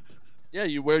 Yeah,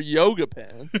 you wear yoga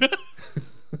pants.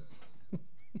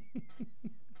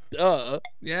 Duh.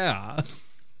 Yeah.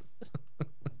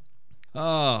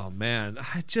 Oh, man.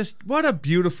 What a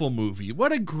beautiful movie.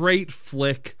 What a great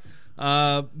flick.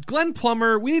 Glenn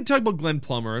Plummer, we need to talk about Glenn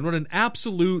Plummer and what an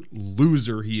absolute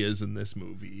loser he is in this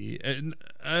movie. And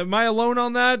am I alone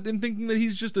on that in thinking that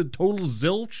he's just a total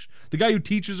zilch? The guy who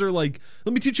teaches her, like,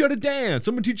 let me teach you how to dance.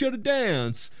 I'm going to teach you how to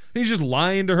dance. And he's just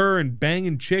lying to her and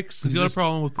banging chicks. He's got a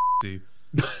problem with pussy.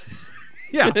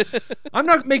 Yeah. I'm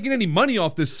not making any money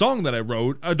off this song that I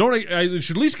wrote. I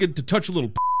should at least get to touch a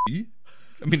little pussy.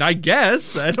 I mean, I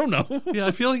guess. I don't know. Yeah,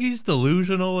 I feel like he's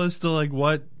delusional as to, like,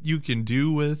 what you can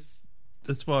do with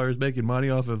as far as making money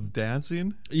off of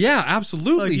dancing. Yeah,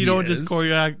 absolutely. Like, you don't just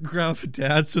choreograph a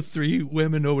dance with 3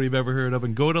 women nobody have ever heard of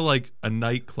and go to, like, a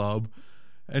nightclub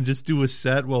and just do a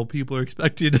set while people are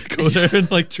expecting you to go there and,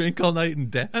 like, drink all night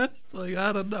and dance. Like,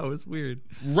 I don't know. It's weird.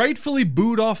 Rightfully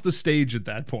booed off the stage at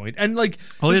that point. And, like,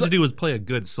 all you had to do was play a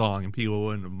good song and people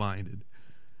wouldn't have minded.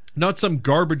 Not some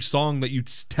garbage song that you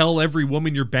tell every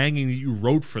woman you're banging that you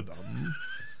wrote for them.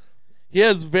 He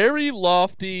has very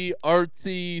lofty,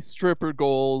 artsy stripper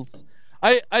goals.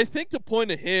 I think the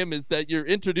point of him is that you're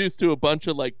introduced to a bunch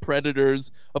of like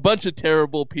predators, a bunch of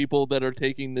terrible people that are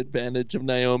taking advantage of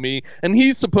Naomi, and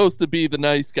he's supposed to be the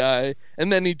nice guy,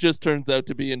 and then he just turns out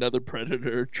to be another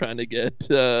predator trying to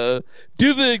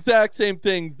do the exact same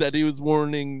things that he was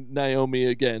warning Naomi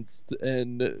against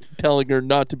and telling her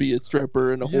not to be a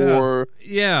stripper and a whore.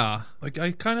 Yeah. Like, I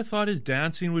kind of thought his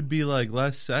dancing would be like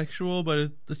less sexual, but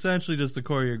it's essentially just a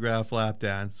choreographed lap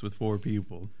dance with 4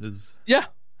 people. Yeah.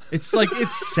 It's like,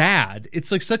 it's sad.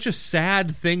 It's like such a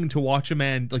sad thing to watch a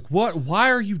man like, what? Why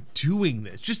are you doing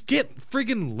this? Just get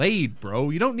friggin' laid, bro.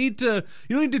 You don't need to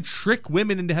trick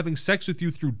women into having sex with you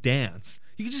through dance.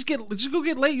 You can just go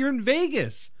get laid. You're in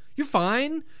Vegas. You're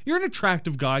fine. You're an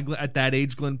attractive guy at that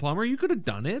age, Glenn Plummer. You could have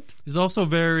done it. He's also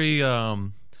very got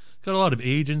a lot of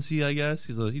agency, I guess.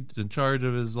 He's in charge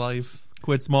of his life.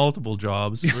 Quits multiple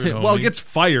jobs. Well, gets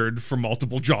fired from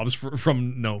multiple jobs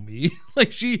from Nomi.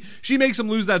 Like she makes him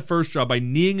lose that first job by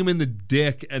kneeing him in the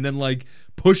dick and then like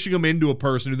pushing him into a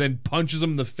person who then punches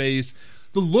him in the face.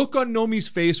 The look on Nomi's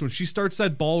face when she starts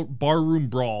that barroom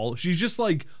brawl, she's just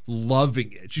like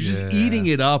loving it. She's just eating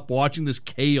it up, watching this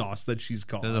chaos that she's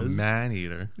caused. As a man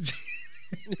eater.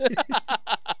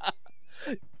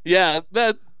 Yeah,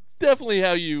 that's definitely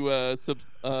how you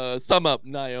sum up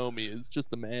Naomi, is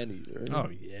just a man-eater. Oh,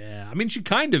 yeah. I mean, she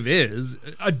kind of is.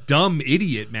 A dumb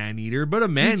idiot man-eater, but a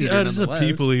man-eater Just nonetheless. a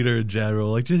people-eater in general.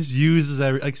 Like, just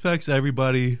expects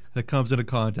everybody that comes into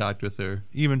contact with her,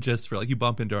 even just for, like, you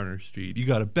bump into her on her street. You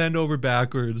gotta bend over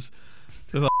backwards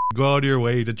to go out of your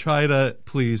way to try to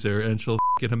please her, and she'll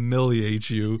humiliate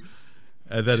you,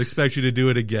 and then expect you to do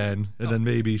it again, and then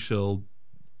maybe she'll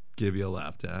give you a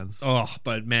lap dance. Oh,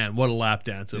 but man, what a lap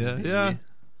dance. Yeah.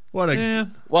 What a...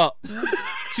 Well,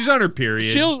 she's on her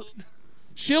period.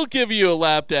 She'll give you a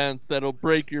lap dance that'll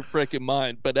break your frickin'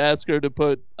 mind, but ask her to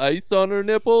put ice on her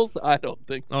nipples? I don't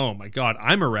think so. Oh my god,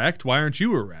 I'm erect. Why aren't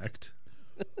you erect?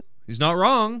 He's not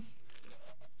wrong.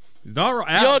 Not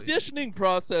the auditioning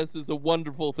process is a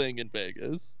wonderful thing in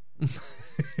Vegas.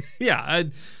 Yeah,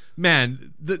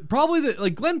 man,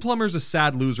 Glenn Plummer's a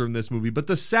sad loser in this movie, but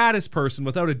the saddest person,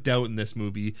 without a doubt, in this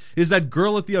movie is that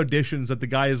girl at the auditions that the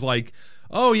guy is like,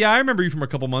 oh yeah, I remember you from a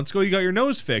couple months ago. You got your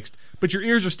nose fixed, but your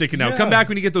ears are sticking out. Yeah. Come back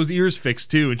when you get those ears fixed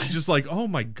too. And she's just like, oh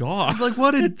my god, Like,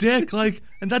 what a dick. Like,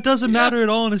 and that doesn't matter at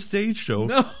all in a stage show.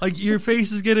 No. Like, your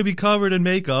face is going to be covered in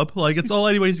makeup. Like, it's all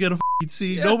anybody's going to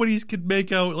see. Yeah. Nobody can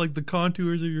make out, like, the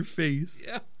contours of your face.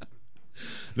 yeah.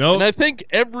 No, And I think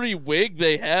every wig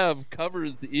they have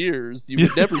covers ears. You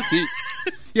would never see.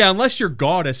 yeah, unless you're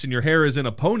goddess and your hair is in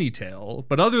a ponytail.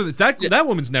 But other than that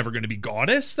woman's never going to be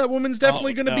goddess. That woman's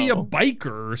definitely going to be a no.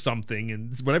 biker or something,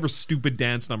 and whatever stupid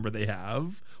dance number they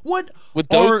have. What With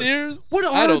those are, ears? What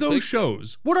I are don't those think so.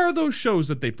 shows? What are those shows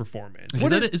that they perform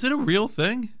in? Is it a real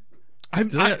thing? I've,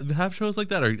 Do they have shows like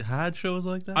that, or had shows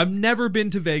like that? I've never been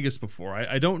to Vegas before.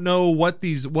 I don't know what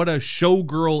a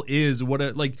showgirl is.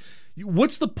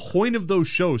 What's the point of those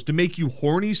shows? To make you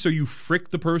horny so you frick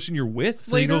the person you're with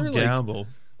so you later? go gamble.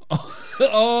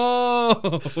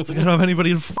 Oh, I don't have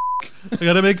anybody to I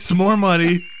gotta make some more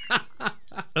money. I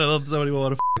don't know if somebody will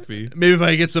want to me. maybe if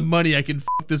I get some money, I can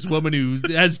fuck this woman who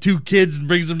has 2 kids and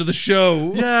brings them to the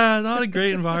show. Yeah, not a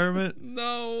great environment.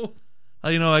 No.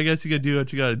 I guess you gotta do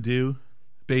what you gotta do.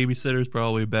 Babysitter's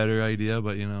probably a better idea,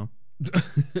 but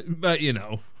But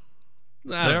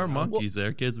I there are don't know. monkeys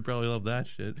there. Kids would probably love that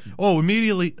shit. Oh,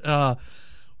 immediately,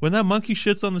 when that monkey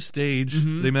shits on the stage,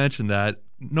 they mentioned that.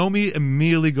 Nomi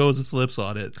immediately goes and slips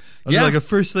on it. Yeah. Like the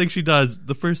first thing she does,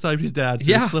 the first time she's dancing,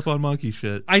 Yeah. is slip on monkey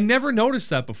shit. I never noticed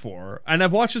that before. And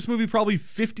I've watched this movie probably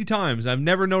 50 times. I've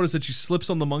never noticed that she slips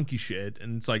on the monkey shit.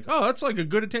 And it's like, oh, that's like a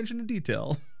good attention to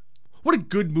detail. What a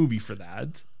good movie for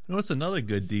that. You know what's another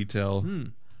good detail?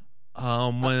 When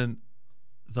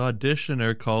the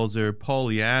auditioner calls her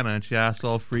Pollyanna and she asks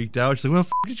all freaked out, she's like, what the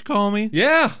f*** did you call me?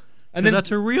 Yeah. And then that's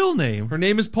her real name. her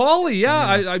name is Polly. Yeah.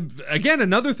 I again,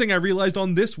 another thing I realized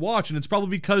on this watch, and it's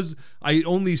probably because I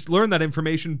only learned that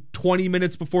information 20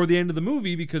 minutes before the end of the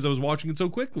movie because I was watching it so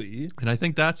quickly. And I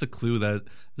think that's a clue that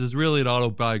this is really an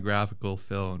autobiographical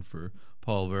film for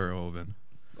Paul Verhoeven.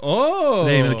 Oh.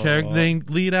 Naming the character named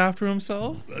lead after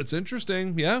himself. That's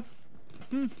interesting. Yeah.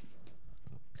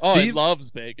 Oh, he Steve? loves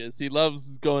Vegas. He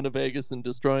loves going to Vegas and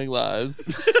destroying lives.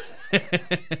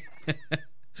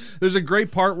 There's a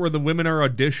great part where the women are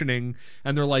auditioning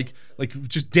and they're like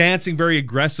just dancing very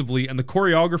aggressively, and the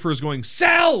choreographer is going,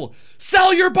 sell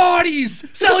your bodies,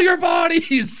 sell your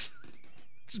bodies.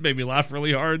 This made me laugh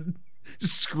really hard.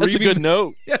 Just screaming. That's a good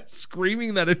note. Yeah,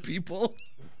 screaming that at people.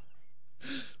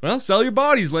 Well, sell your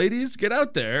bodies, ladies. Get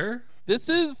out there.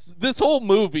 This whole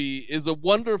movie is a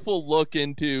wonderful look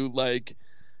into like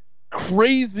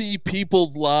crazy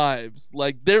people's lives.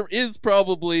 Like there is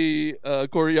probably a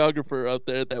choreographer out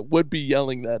there that would be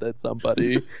yelling that at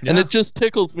somebody, and it just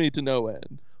tickles me to no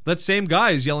end. That same guy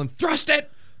is yelling, thrust it,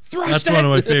 thrust That's it. one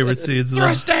of my favorite scenes.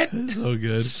 Thrust it. So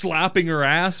good. Slapping her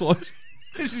ass while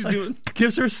she's doing.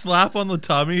 Gives her a slap on the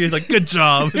tummy. He's like, good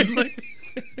job.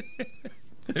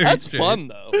 That's fun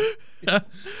though. Like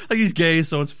he's gay,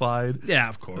 so it's fine. Yeah,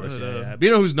 of course. Yeah. But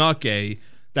you know who's not gay?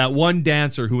 That one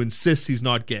dancer who insists he's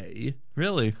not gay.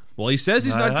 Really? Well, he says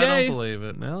he's not I gay. don't believe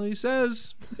it. Well, he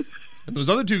says. And those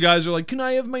other 2 guys are like, can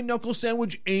I have my knuckle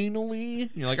sandwich anally?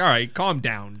 And you're like, all right, calm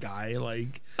down, guy.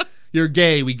 Like, you're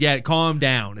gay. We get it. Calm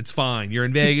down. It's fine. You're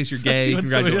in Vegas. You're gay. You want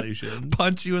somebody to Congratulations.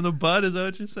 Punch you in the butt? Is that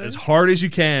what you said? As hard as you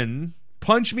can.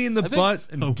 Punch me in the butt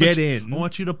and get in. I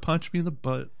want you to punch me in the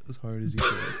butt as hard as you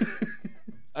can.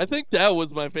 I think that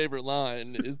was my favorite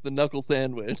line: is the knuckle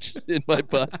sandwich in my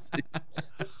butt.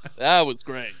 That was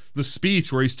great. The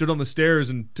speech where he stood on the stairs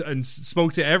and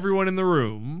spoke to everyone in the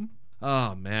room.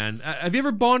 Oh, man. Have you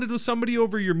ever bonded with somebody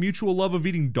over your mutual love of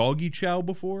eating doggy chow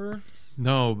before?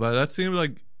 No, but that seems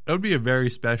like that would be a very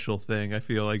special thing. I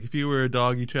feel like if you were a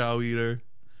doggy chow eater.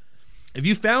 If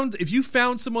you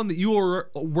found someone that you were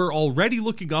already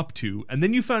looking up to, and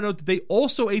then you found out that they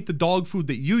also ate the dog food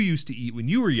that you used to eat when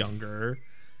you were younger,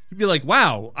 you'd be like,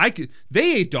 wow,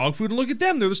 they ate dog food and look at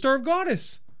them. They're the Star of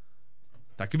Goddess.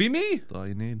 That could be me. That's all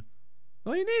you need.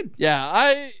 All you need.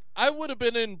 Yeah, I would have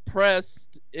been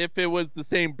impressed if it was the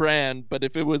same brand, but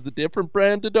if it was a different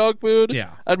brand of dog food,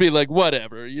 Yeah. I'd be like,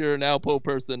 whatever. You're an Alpo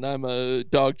person. I'm a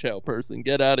dog chow person.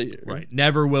 Get out of here. Right.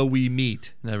 Never will we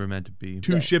meet. Never meant to be.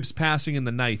 2 ships passing in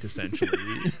the night,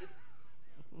 essentially.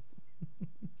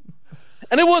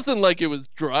 And it wasn't like it was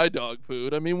dry dog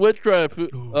food. I mean, wet dry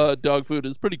dog food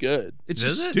is pretty good. It's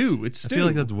Is just it? stew. It's I stew. feel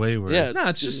like that's way worse. Yeah. No,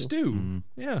 it's just stew. Mm.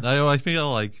 Yeah. I feel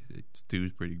like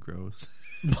stew's pretty gross.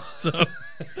 So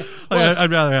I'd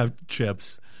rather have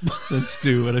chips. than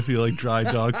stew, and I feel like dry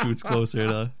dog food's closer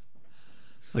to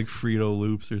like Frito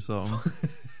Loops or something.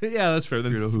 Yeah, that's fair.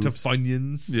 Then Frito to Hoops.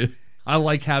 Funyuns. Yeah. I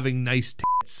like having nice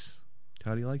tits.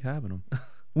 How do you like having them?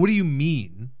 What do you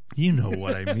mean? You know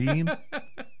what I mean.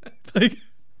 Like,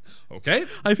 Okay.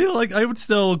 I feel like I would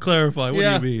still clarify. What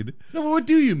Yeah. do you mean? No, but what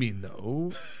do you mean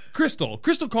though? Crystal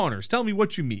Connors, tell me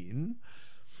what you mean.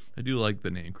 I do like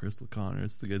the name Crystal Connor.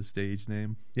 It's a good stage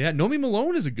name. Yeah, Nomi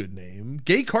Malone is a good name.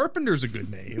 Gay Carpenter's a good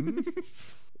name.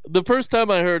 The first time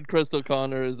I heard Crystal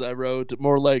Connors, I wrote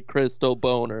more like Crystal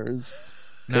Boners.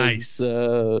 Nice.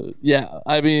 Yeah,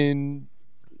 I mean,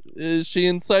 she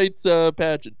incites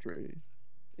pageantry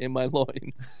in my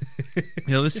loins.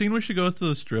 Yeah, the scene where she goes to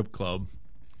the strip club,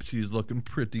 she's looking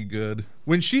pretty good.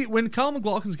 When Kyle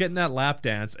MacLachlan's getting that lap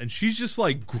dance and she's just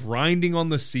like grinding on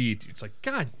the seat, it's like,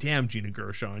 God damn, Gina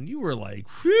Gershon, you were like,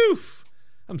 whew.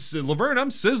 Laverne,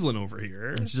 I'm sizzling over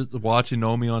here. And she's just watching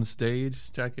Nomi on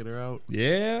stage, checking her out.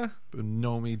 Yeah. But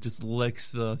Nomi just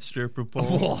licks the stripper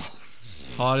pole.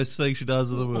 Hottest thing she does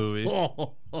in the movie.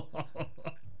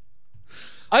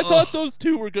 I thought those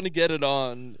two were going to get it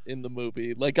on in the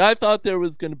movie. Like, I thought there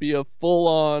was going to be a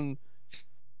full-on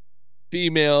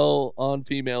female on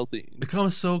female scene. It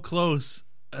comes so close,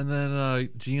 and then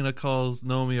Gina calls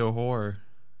Nomi a whore.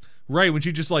 Right, when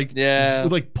she just like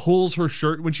pulls her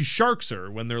shirt when she sharks her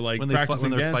when they're like When practicing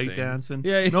they're dancing. fight dancing.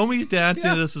 Yeah. Nomi's dancing.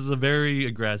 Yeah. This is a very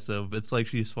aggressive. It's like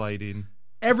she's fighting.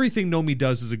 Everything Nomi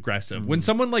does is aggressive. When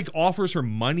someone like offers her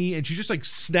money and she just like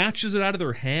snatches it out of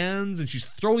their hands and she's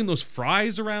throwing those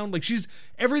fries around, like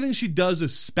everything she does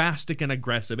is spastic and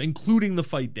aggressive, including the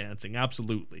fight dancing.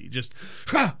 Absolutely, just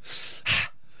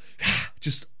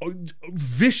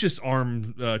vicious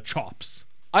arm chops.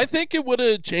 I think it would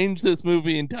have changed this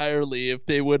movie entirely if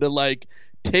they would have like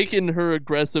taken her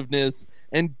aggressiveness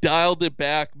and dialed it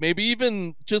back, maybe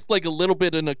even just like a little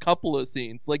bit in a couple of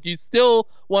scenes. Like, you still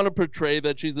want to portray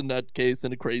that she's a nutcase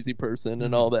and a crazy person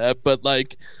and all that, but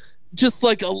like just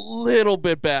like a little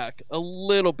bit back, a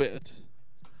little bit.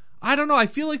 I don't know. I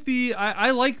feel like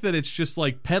I like that it's just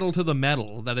like pedal to the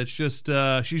metal, that it's just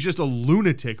she's just a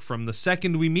lunatic from the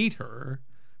second we meet her.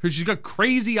 She's got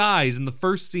crazy eyes in the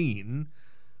first scene.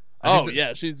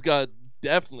 Yeah, she's got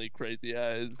definitely crazy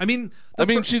eyes. I mean,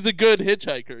 she's a good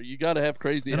hitchhiker. You got to have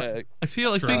crazy eyes. I feel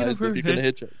like, speaking of her if you're gonna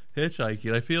hitchhike.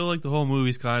 hitchhiking, I feel like the whole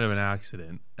movie's kind of an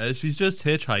accident. She's just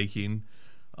hitchhiking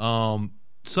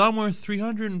somewhere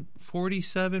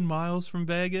 347 miles from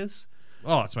Vegas.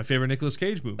 Oh, it's my favorite Nicolas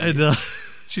Cage movie. And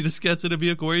she just gets in a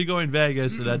vehicle. Where are you going?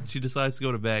 Vegas. And then she decides to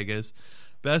go to Vegas.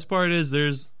 Best part is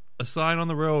there's a sign on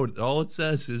the road. All it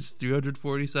says is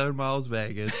 347 miles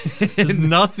Vegas. There's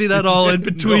nothing at all in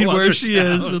between No where other she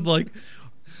towns. is. And like,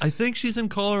 I think she's in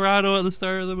Colorado at the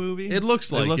start of the movie. It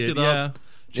looks I like looked it, up.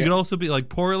 She could also be like,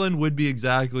 Portland would be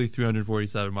exactly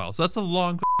 347 miles. So that's a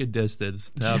long fucking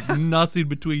distance to have nothing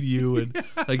between you and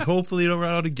like, hopefully you don't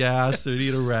run out of gas or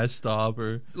need a rest stop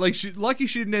or Like, lucky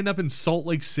she didn't end up in Salt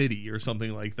Lake City or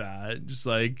something like that. Just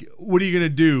like, what are you gonna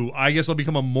do? I guess I'll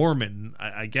become a Mormon.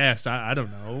 I guess I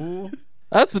don't know.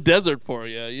 That's the desert for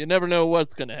you. You never know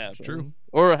what's going to happen. true.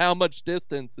 Or how much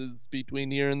distance is between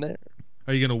here and there.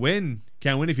 Are you gonna win?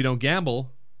 Can't win if you don't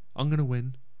gamble. I'm gonna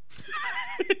win.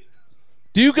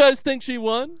 Do you guys think she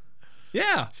won?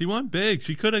 Yeah, she won big.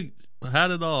 She could have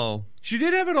had it all. she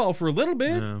did have it all for a little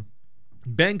bit. Yeah.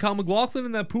 Banged Kyle MacLachlan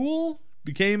in that pool,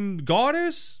 became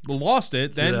goddess, lost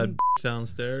it, See that then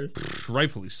downstairs.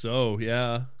 rightfully so.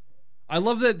 Yeah, I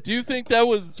love that. Do you think that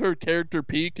was her character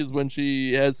peak, is when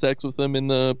she has sex with him in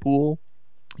the pool?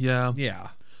 Yeah. Yeah,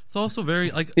 It's also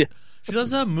very like Yeah. she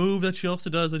does that move that she also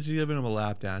does when she's giving him a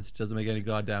lap dance. It doesn't make any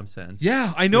goddamn sense.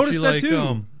 yeah, I noticed She, that like,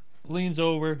 too. Leans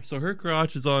over, so her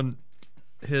crotch is on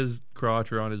his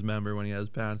crotch or on his member when he has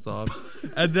pants off,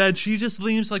 and then she just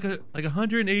leans like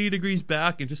 180 degrees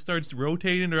back and just starts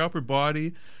rotating her upper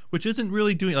body, which isn't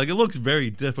really doing like it looks very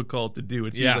difficult to do.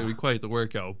 It seems Yeah. like we quite the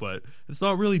workout, but it's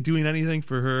not really doing anything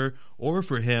for her or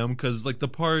for him because like the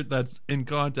part that's in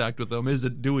contact with him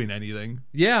isn't doing anything.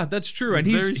 Yeah, that's true. And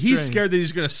Very he's strange. scared that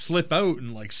he's gonna slip out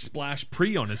and like splash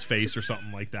pre on his face or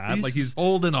something like that. Like he's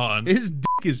holding on. his dick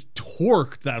is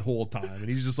torqued that whole time, and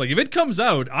he's just like, if it comes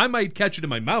out, I might catch it in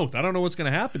my mouth. I don't know what's gonna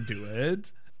happen to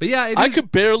it. But yeah, I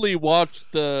could barely watch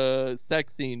the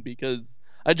sex scene because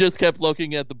I just kept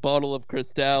looking at the bottle of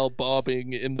Cristal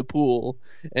bobbing in the pool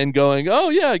and going, oh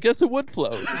yeah, I guess it would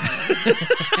float.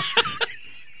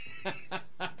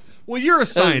 Well, you're a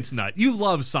science nut. You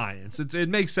love science. It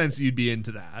makes sense that you'd be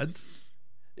into that.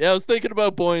 Yeah, I was thinking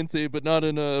about buoyancy, but not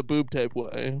in a boob type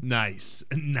way. Nice.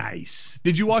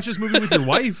 Did you watch this movie with your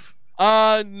wife?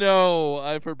 No,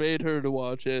 I forbade her to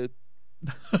watch it.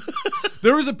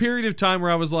 There was a period of time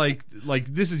where I was like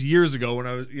this is years ago when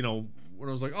I was, when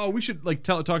I was like, oh, we should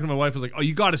talking to my wife, I was like, oh,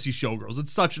 you got to see Showgirls.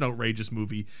 It's such an outrageous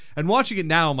movie. And watching it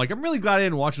now, I'm like, I'm really glad I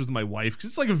didn't watch it with my wife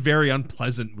because it's like a very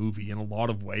unpleasant movie in a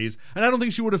lot of ways. And I don't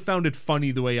think she would have found it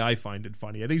funny the way I find it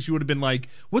funny. I think she would have been like,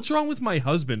 what's wrong with my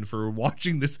husband for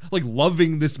watching this, like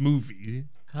loving this movie?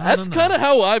 That's kind of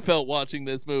how I felt watching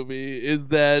this movie, is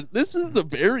that this is a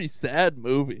very sad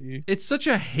movie. It's such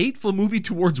a hateful movie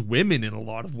towards women in a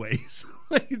lot of ways.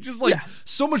 It's just like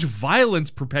so much violence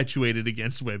perpetuated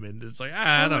against women. It's like,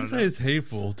 I don't say it's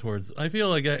hateful towards, I feel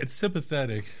like it's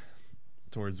sympathetic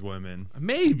towards women.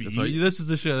 Maybe. This is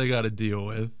the shit they got to deal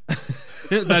with.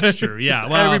 That's true, yeah.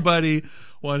 Well, everybody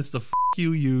wants to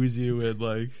use you and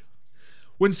like...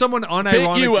 When someone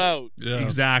unironically... you out. Yeah.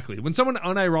 Exactly. When someone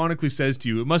unironically says to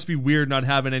you, it must be weird not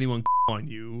having anyone on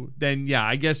you, then yeah,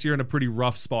 I guess you're in a pretty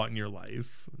rough spot in your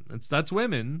life. That's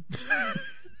women.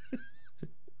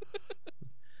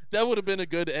 That would have been a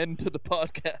good end to the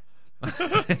podcast.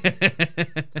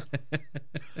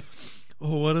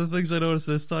 One of the things I noticed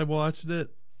this time watching it,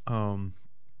 so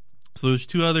there's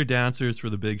two other dancers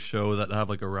for the big show that have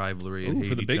like a rivalry and hate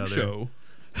for the each big other. Show.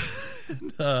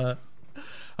 And,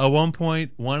 at one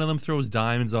point, one of them throws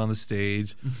diamonds on the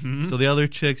stage, so the other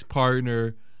chick's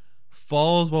partner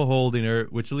falls while holding her,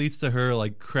 which leads to her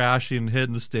like crashing,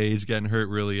 hitting the stage, getting hurt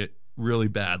really, really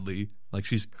badly. Like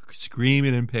she's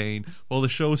screaming in pain while the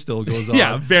show still goes on.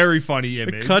 Yeah, very funny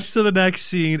image. It cuts to the next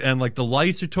scene, and like the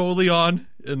lights are totally on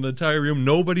in the entire room.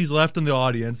 Nobody's left in the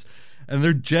audience. And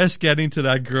they're just getting to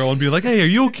that girl and be like, hey, are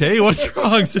you okay? What's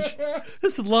wrong? So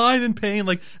this lying in pain.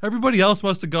 Like, everybody else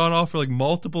must have gone off for, like,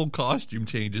 multiple costume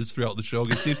changes throughout the show.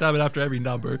 Because she used to have it after every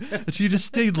number. And she just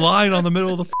stayed lying on the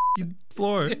middle of the fucking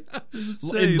floor.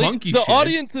 Monkey the shit.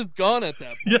 audience is gone at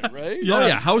that point, right? Yeah. Oh,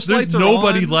 yeah. House lights are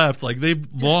nobody on. left. Like, they've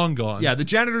long gone. Yeah, the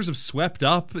janitors have swept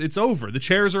up. It's over. The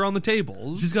chairs are on the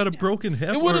tables. She's got a broken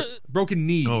hip. Broken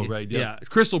knee. Oh, right. Yeah.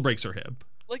 Crystal breaks her hip.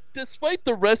 Like, despite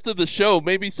the rest of the show,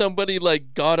 maybe somebody,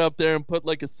 like, got up there and put,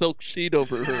 like, a silk sheet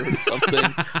over her or something.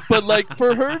 But, like,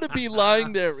 for her to be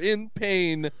lying there in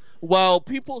pain while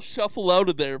people shuffle out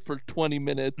of there for 20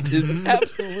 minutes is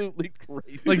absolutely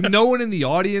crazy. Like, no one in the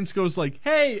audience goes like,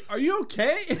 hey, are you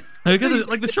okay? Like,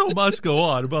 the show must go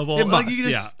on above all. It like, must, you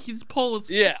can just pull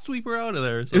it, sweep her out of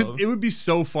there. So. It would be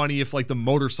so funny if, like, the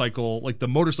motorcycle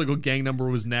gang number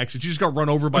was next and she just got run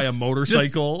over by a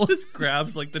motorcycle. Just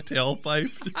grabs, like, the tailpipe.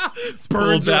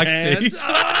 Burns backstage.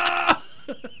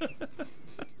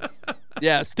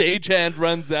 Yeah, stagehand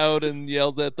runs out and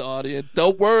yells at the audience,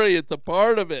 don't worry, it's a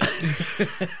part of it.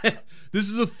 This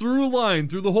is a through line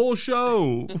through the whole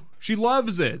show. She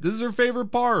loves it. This is her favorite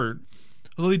part.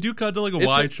 Well, they do cut to like a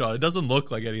wide shot. It doesn't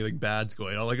look like anything bad's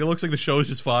going on. Like, it looks like the show's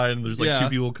just fine. And there's like two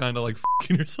people kind of like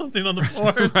fucking or something on the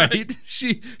floor. Right?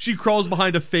 She crawls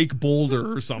behind a fake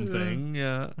boulder or something.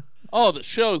 Yeah. Oh, the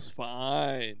show's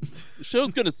fine. The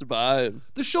show's going to survive.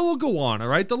 The show will go on, all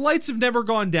right? The lights have never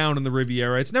gone down in the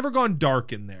Riviera. It's never gone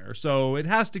dark in there, so it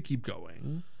has to keep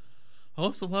going. I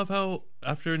also love how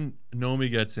after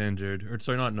Nomi gets injured, or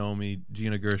sorry, not Nomi,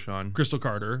 Gina Gershon. Crystal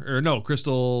Carter. Or no,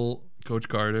 Crystal... Coach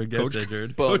Carter gets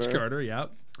injured. Coach Carter, yeah.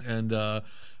 And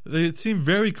they seem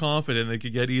very confident they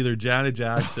could get either Janet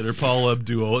Jackson or Paula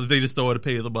Abdul. They just don't want to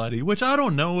pay the money, which I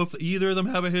don't know if either of them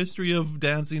have a history of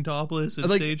dancing topless in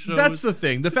stage shows. That's the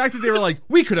thing. The fact that they were like,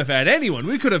 we could have had anyone.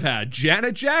 We could have had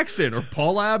Janet Jackson or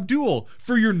Paula Abdul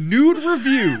for your nude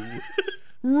review.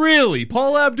 Really?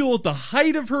 Paula Abdul at the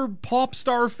height of her pop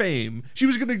star fame. She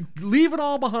was going to leave it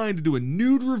all behind to do a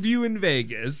nude review in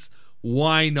Vegas.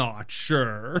 Why not?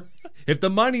 Sure. If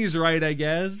the money's right, I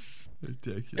guess.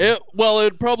 Ridiculous.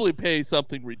 It'd probably pay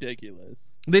something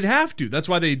ridiculous. They'd have to. That's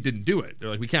why they didn't do it. They're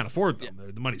like, we can't afford them.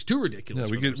 The money's too ridiculous.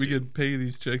 Yeah, we could pay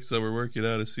these chicks that were working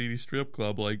at a seedy strip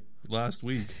club like last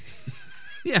week.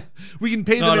 Yeah, we can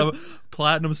pay them. Not a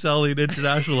platinum selling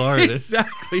international artist.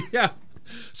 Exactly. Yeah.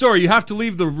 Sorry, you have to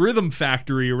leave the Rhythm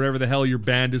Factory or whatever the hell your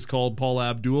band is called, Paula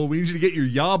Abdul. We need you to get your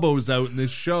yabos out in this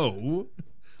show.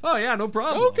 Oh yeah, no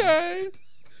problem. Okay.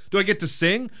 Do I get to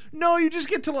sing? No, you just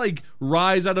get to like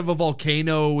rise out of a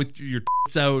volcano with your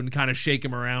tits out and kind of shake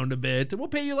them around a bit. And we'll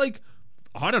pay you like,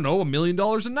 I don't know, $1 million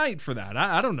a night for that.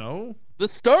 I don't know. The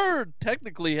star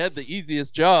technically had the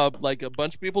easiest job. Like, a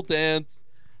bunch of people dance,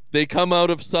 they come out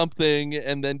of something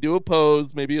and then do a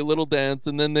pose, maybe a little dance,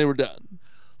 and then they were done.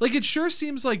 Like, it sure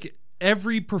seems like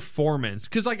every performance,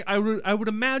 because like I would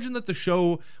imagine that the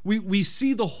show, we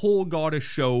see the whole Goddess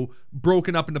show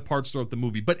broken up into parts throughout the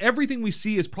movie, but everything we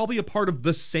see is probably a part of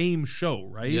the same show,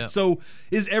 right? Yeah. So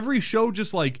is every show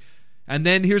just like, and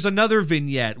then here's another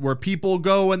vignette where people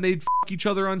go and they fuck each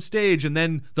other on stage, and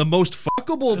then the most fuckable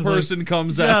fuckable person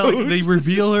comes Yeah, out. like they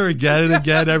reveal her again and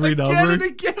again every number. Again and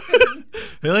again.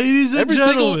 Ladies and Every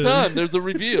gentlemen. single time there's a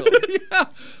reveal. Yeah,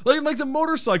 like the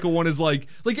motorcycle one is like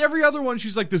every other one.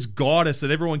 She's like this goddess that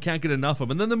everyone can't get enough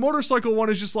of, and then the motorcycle one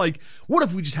is just like, what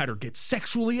if we just had her get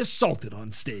sexually assaulted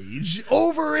on stage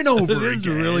over and over It is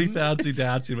again? really fancy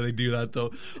dancing when they do that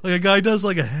though. Like a guy does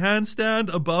like a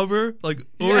handstand above her, like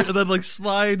or, Yeah. and then like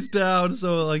slides down,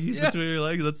 so like he's Yeah. between her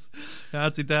legs. That's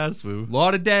fancy dance move. A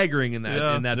lot of daggering in that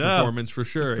Yeah. performance for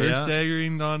sure. First Yeah,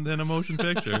 staggering in a motion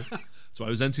picture. that's why it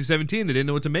was NC-17. They didn't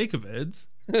know what to make of it.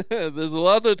 There's a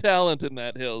lot of talent in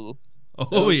that hill.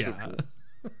 Oh yeah.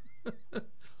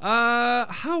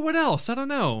 What else? I don't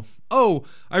know. Oh,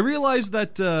 I realized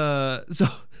that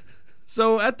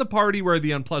so at the party where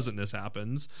the unpleasantness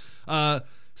happens,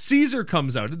 Caesar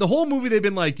comes out. The whole movie they've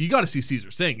been like, you got to see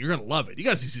Caesar sing. You're going to love it. You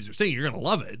got to see Caesar sing. You're going to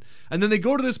love it. And then they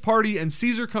go to this party and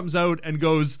Caesar comes out and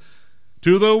goes,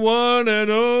 "To the one and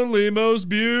only most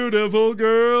beautiful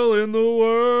girl in the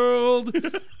world."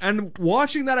 And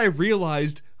watching that, I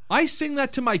realized I sing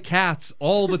that to my cats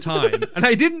all the time, and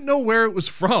I didn't know where it was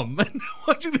from. And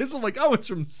watching this, I'm like, oh, it's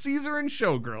from Caesar and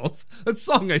Showgirls. That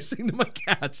song I sing to my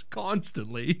cats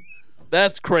constantly.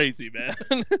 That's crazy, man.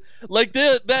 Like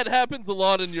that happens a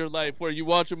lot in your life where you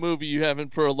watch a movie you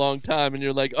haven't for a long time and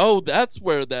you're like, oh, that's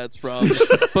where that's from.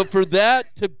 But for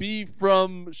that to be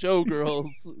from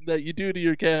Showgirls that you do to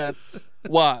your cats,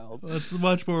 wild. That's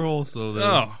much more wholesome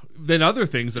Than other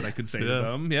things that I could say to Yeah.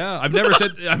 them. Yeah, I've never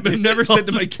said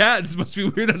to my cats, must be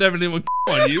weird not having anyone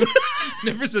on you.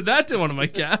 Never said that to one of my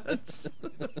cats.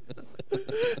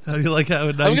 How do you like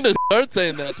having nice I'm gonna start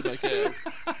saying that to my cat.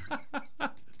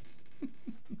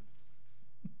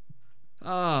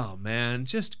 Oh man,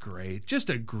 just great. Just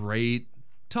a great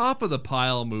top of the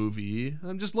pile movie.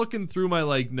 I'm just looking through my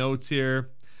notes here.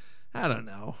 I don't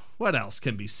know. What else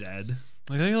can be said?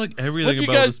 I think like everything What do you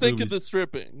about guys this think movie of the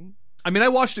stripping? I mean, I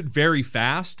watched it very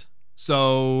fast.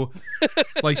 So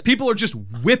people are just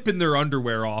whipping their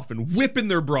underwear off and whipping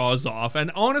their bras off. And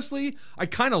honestly, I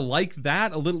kind of like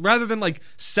that a little rather than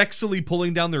sexily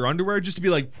pulling down their underwear, just to be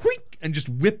like, whoink, and just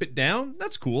whip it down.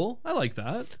 That's cool. I like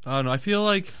that. I don't know. I feel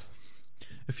like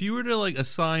if you were to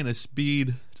assign a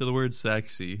speed to the word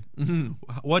sexy,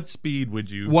 what speed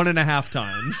would you? 1.5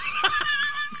 times.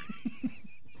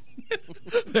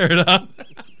 Fair enough.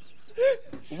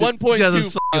 1.2. Yeah,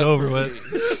 let's fuck it over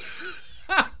with.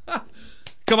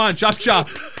 Come on, chop chop.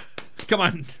 Come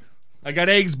on. I got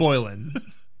eggs boiling.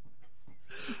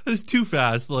 It's too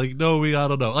fast. I don't know.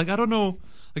 I don't know.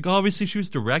 Obviously she was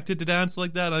directed to dance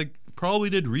like that. I probably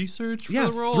did research for Yeah,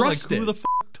 the role. thrust Who it. the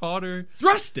taught her?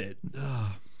 Thrust it.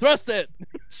 Thrust it.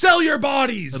 Sell your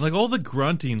bodies. And all the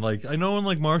grunting. I know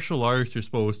in martial arts you're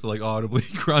supposed to audibly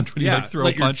grunt when Yeah, you throw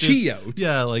let your punches. chi out.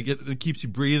 Yeah, it keeps you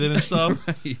breathing and stuff.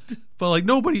 Right. But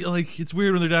nobody it's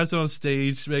weird when they're dancing on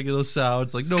stage making those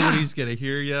sounds. Nobody's gonna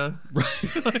hear you.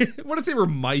 Right. What if they were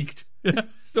mic'd?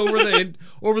 So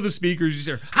over the speakers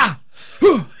you hear ha,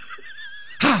 hoo,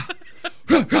 ha,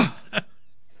 ha, ha.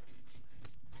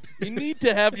 You need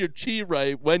to have your chi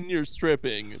right when you're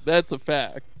stripping. That's a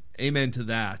fact. Amen to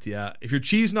that. Yeah. If your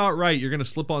chi's not right, you're gonna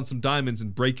slip on some diamonds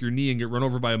and break your knee and get run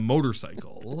over by a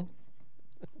motorcycle.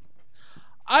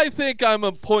 I think I'm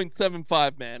a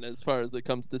 0.75 man as far as it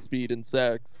comes to speed and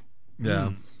sex.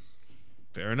 Yeah.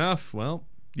 Fair enough. Well,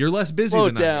 you're less busy Slow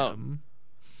than down.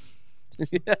 I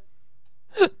am.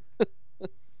 Yeah.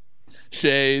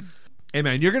 Shade. Hey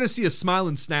man, you're gonna see a smile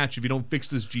and snatch if you don't fix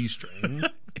this G-string.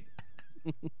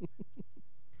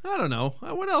 I don't know.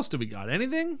 What else do we got?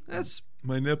 Anything? That's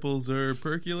My nipples are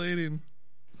percolating.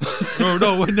 Oh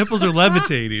no, my nipples are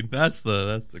levitating. That's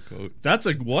the quote. That's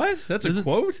a what? That's a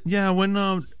quote? Yeah,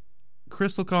 when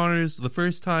Crystal Connors, the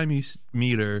first time you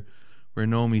meet her, where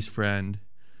Nomi's friend,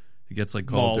 he gets called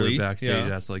to Molly, her backstage, yeah.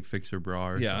 and has to fix her bra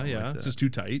or Yeah, something yeah. like It's that. just too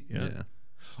tight. Yeah. Yeah.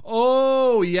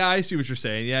 Oh, yeah, I see what you're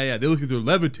saying. Yeah, yeah. They look like they're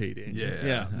levitating. Yeah,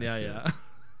 Yeah, that's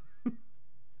yeah.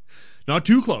 Not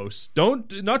too close.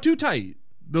 Not too tight.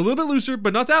 A little bit looser,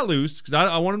 but not that loose, because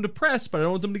I want them to press, but I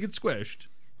don't want them to get squished.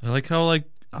 I like how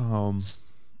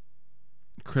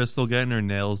Crystal getting her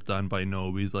nails done by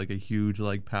Nobi's a huge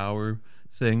power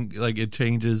thing. It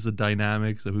changes the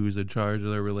dynamics of who's in charge of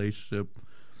their relationship.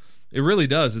 It really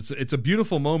does. It's a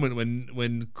beautiful moment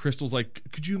when Crystal's like,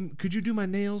 could you do my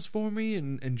nails for me?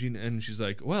 And she's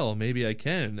like, well, maybe I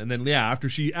can. And then after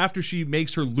she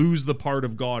makes her lose the part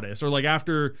of goddess, or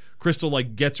after Crystal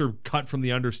gets her cut from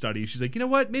the understudy, she's like, you know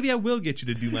what? Maybe I will get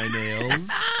you to do my nails.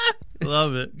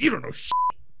 Love it. You don't know shit.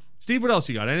 Steve, what else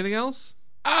you got? Anything else?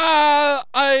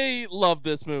 I love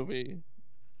this movie.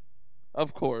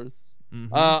 Of course. Mhm.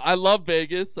 I love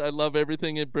Vegas. I love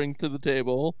everything it brings to the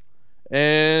table.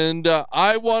 And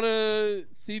I want to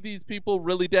see these people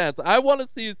really dance. I want to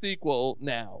see a sequel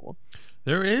now.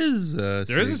 There is a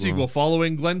sequel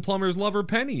following Glenn Plummer's lover,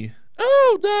 Penny.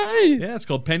 Oh, nice. Yeah, it's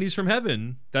called Pennies from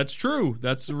Heaven. That's true.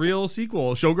 That's a real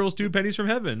sequel. Showgirls 2, Pennies from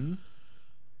Heaven.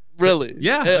 Really?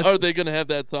 Yeah. Are they going to have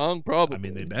that song? Probably. I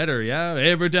mean, they better, yeah.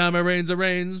 Every time it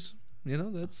rains. You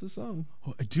know, that's the song.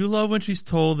 I do love when she's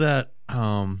told that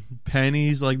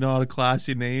Penny's like not a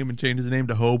classy name and changes the name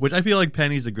to Hope, which I feel like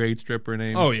Penny's a great stripper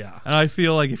name. Oh, yeah. And I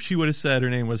feel like if she would have said her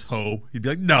name was Hope, you'd be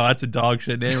like, no, that's a dog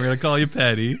shit name. We're going to call you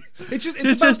Penny.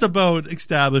 It's just about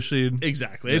establishing.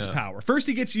 Exactly. It's power. First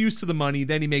he gets you used to the money,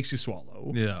 then he makes you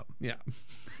swallow. Yeah. Yeah.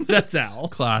 That's Al.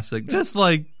 Classic. Just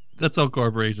like that's how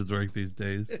corporations work these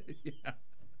days. Yeah.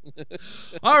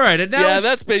 All right, and now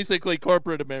that's basically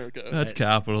corporate America. That's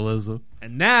capitalism.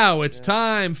 And now it's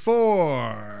time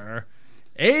for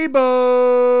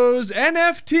Abo's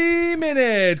NFT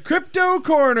Minute Crypto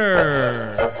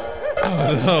Corner.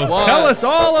 Tell us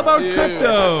all about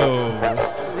crypto.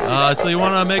 So you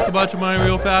want to make a bunch of money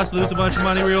real fast, lose a bunch of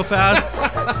money real fast,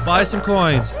 buy some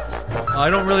coins.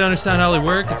 I don't really understand how they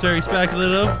work. It's very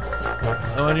speculative.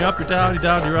 When you're up, you're down. You're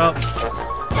down, you're up.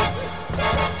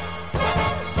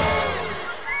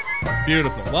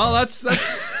 Beautiful. Well, that's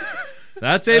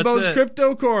Abo's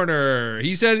Crypto Corner.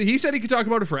 He said he could talk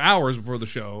about it for hours before the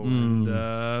show,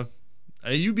 and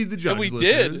you be the judge. And we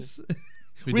listeners. did.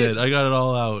 We did. I got it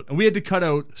all out. And we had to cut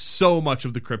out so much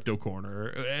of the Crypto Corner.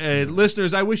 And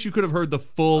listeners, I wish you could have heard the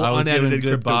full unedited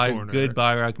Crypto Corner. Good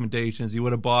buy recommendations. You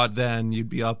would have bought then. You'd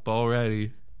be up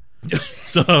already.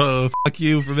 So fuck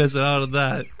you for missing out on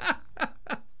that.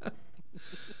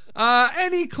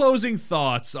 Any closing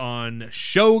thoughts on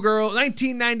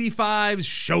 1995's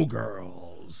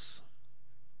Showgirls?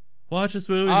 Watch this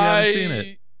movie if you haven't seen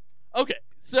it. Okay,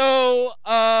 so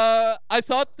I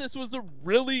thought this was a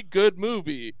really good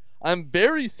movie. I'm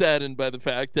very saddened by the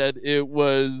fact that it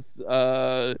was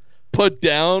put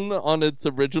down on its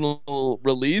original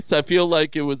release. I feel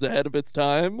like it was ahead of its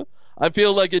time. I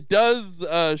feel like it does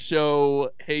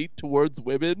show hate towards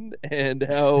women and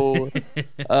how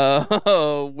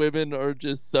women are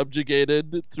just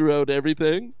subjugated throughout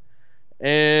everything.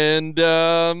 And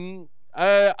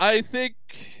I think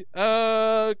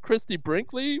Christy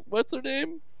Brinkley, what's her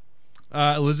name?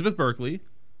 Elizabeth Berkley.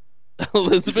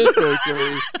 Elizabeth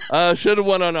Berkley should have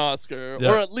won an Oscar,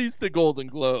 or at least the Golden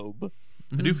Globe.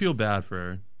 I do feel bad for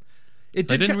her. I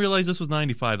didn't realize this was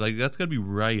 95. Like that's got to be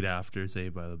right after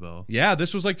Saved by the Bell. Yeah,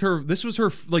 this was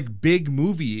her like big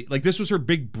movie. Like this was her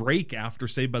big break after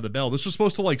Saved by the Bell. This was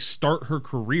supposed to like start her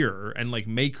career and like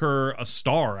make her a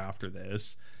star after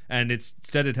this. And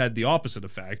instead it had the opposite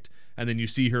effect. And then you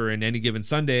see her in Any Given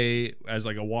Sunday as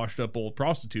like a washed up old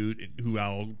prostitute who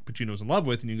Al Pacino's in love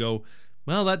with, and you go,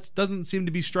 well, that doesn't seem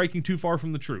to be striking too far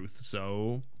from the truth.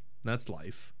 So that's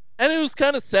life. And it was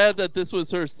kind of sad that this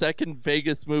was her second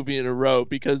Vegas movie in a row,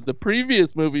 because the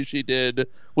previous movie she did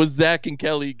was Zach and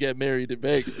Kelly Get Married in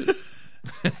Vegas.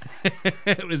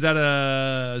 Was that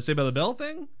a Saved by the Bell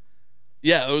thing?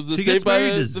 Yeah, it was the Saved by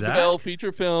the Bell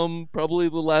feature film, probably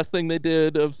the last thing they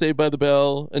did of Saved by the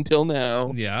Bell until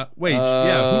now. Yeah. Wait,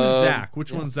 who's Zach?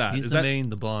 Which one's that? He's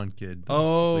the blonde kid.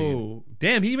 Oh,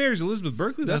 damn, he marries Elizabeth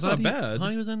Berkley? That's not bad. I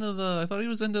thought he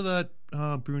was into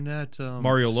that brunette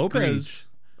Mario Lopez.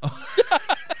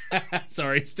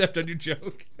 Sorry, stepped on your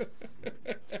joke.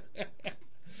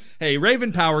 Hey,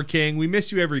 Raven Power King, we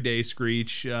miss you every day,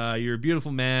 Screech. You're a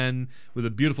beautiful man with a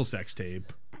beautiful sex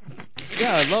tape.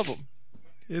 Yeah, I love him.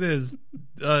 It is.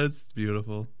 It's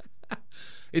beautiful.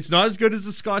 It's not as good as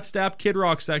the Scott Stapp Kid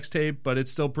Rock sex tape, but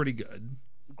it's still pretty good.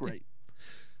 Great.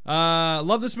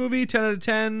 Love this movie, 10 out of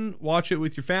 10. Watch it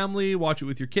with your family, watch it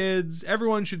with your kids.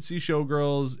 Everyone should see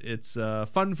Showgirls. It's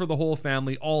fun for the whole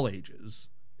family, all ages.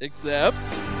 Except?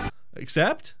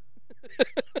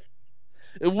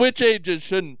 Which ages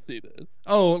shouldn't see this?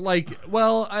 Oh,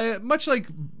 much like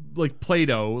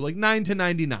Play-Doh, like 9 to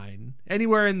 99.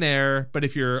 Anywhere in there, but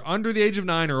if you're under the age of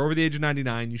 9 or over the age of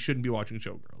 99, you shouldn't be watching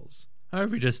Showgirls. Or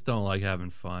if you just don't like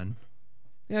having fun.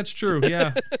 Yeah, it's true,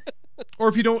 yeah. Or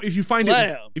if you find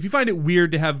it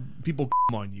weird to have people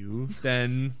on you,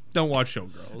 then don't watch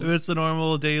Showgirls. If it's a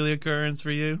normal daily occurrence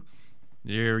for you,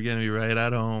 you're going to be right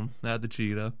at home at the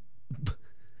Cheetah.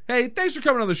 Hey, thanks for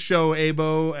coming on the show,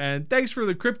 Abo, and thanks for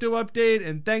the crypto update,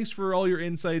 and thanks for all your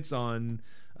insights on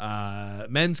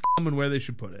men's cum and where they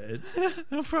should put it.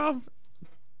 No problem.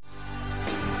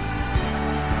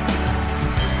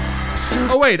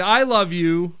 Oh, wait, I love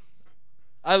you.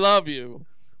 I love you.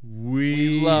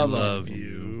 We love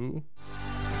you.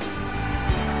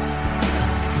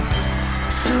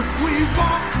 We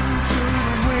walk into the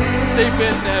wind. They've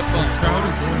been that fun. Crowd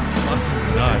is going fucking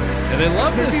nuts. And they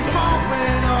love this Before song.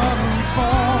 when autumn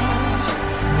falls,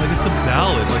 Like, it's a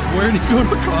ballad. Like, where do you go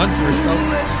to a concert?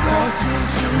 let's rock Just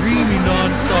screaming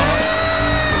nonstop.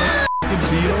 Like the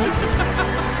Beatles.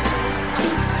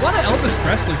 A lot of Elvis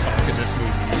Presley talk in this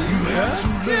movie.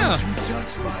 Yeah.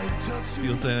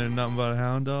 You'll say nothing about a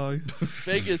hound dog.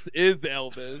 Vegas is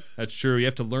Elvis. That's true. You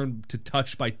have to learn to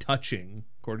touch by touching,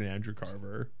 according to Andrew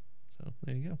Carver. So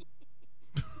there you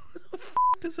go.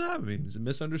 What does that mean? He's a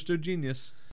misunderstood genius.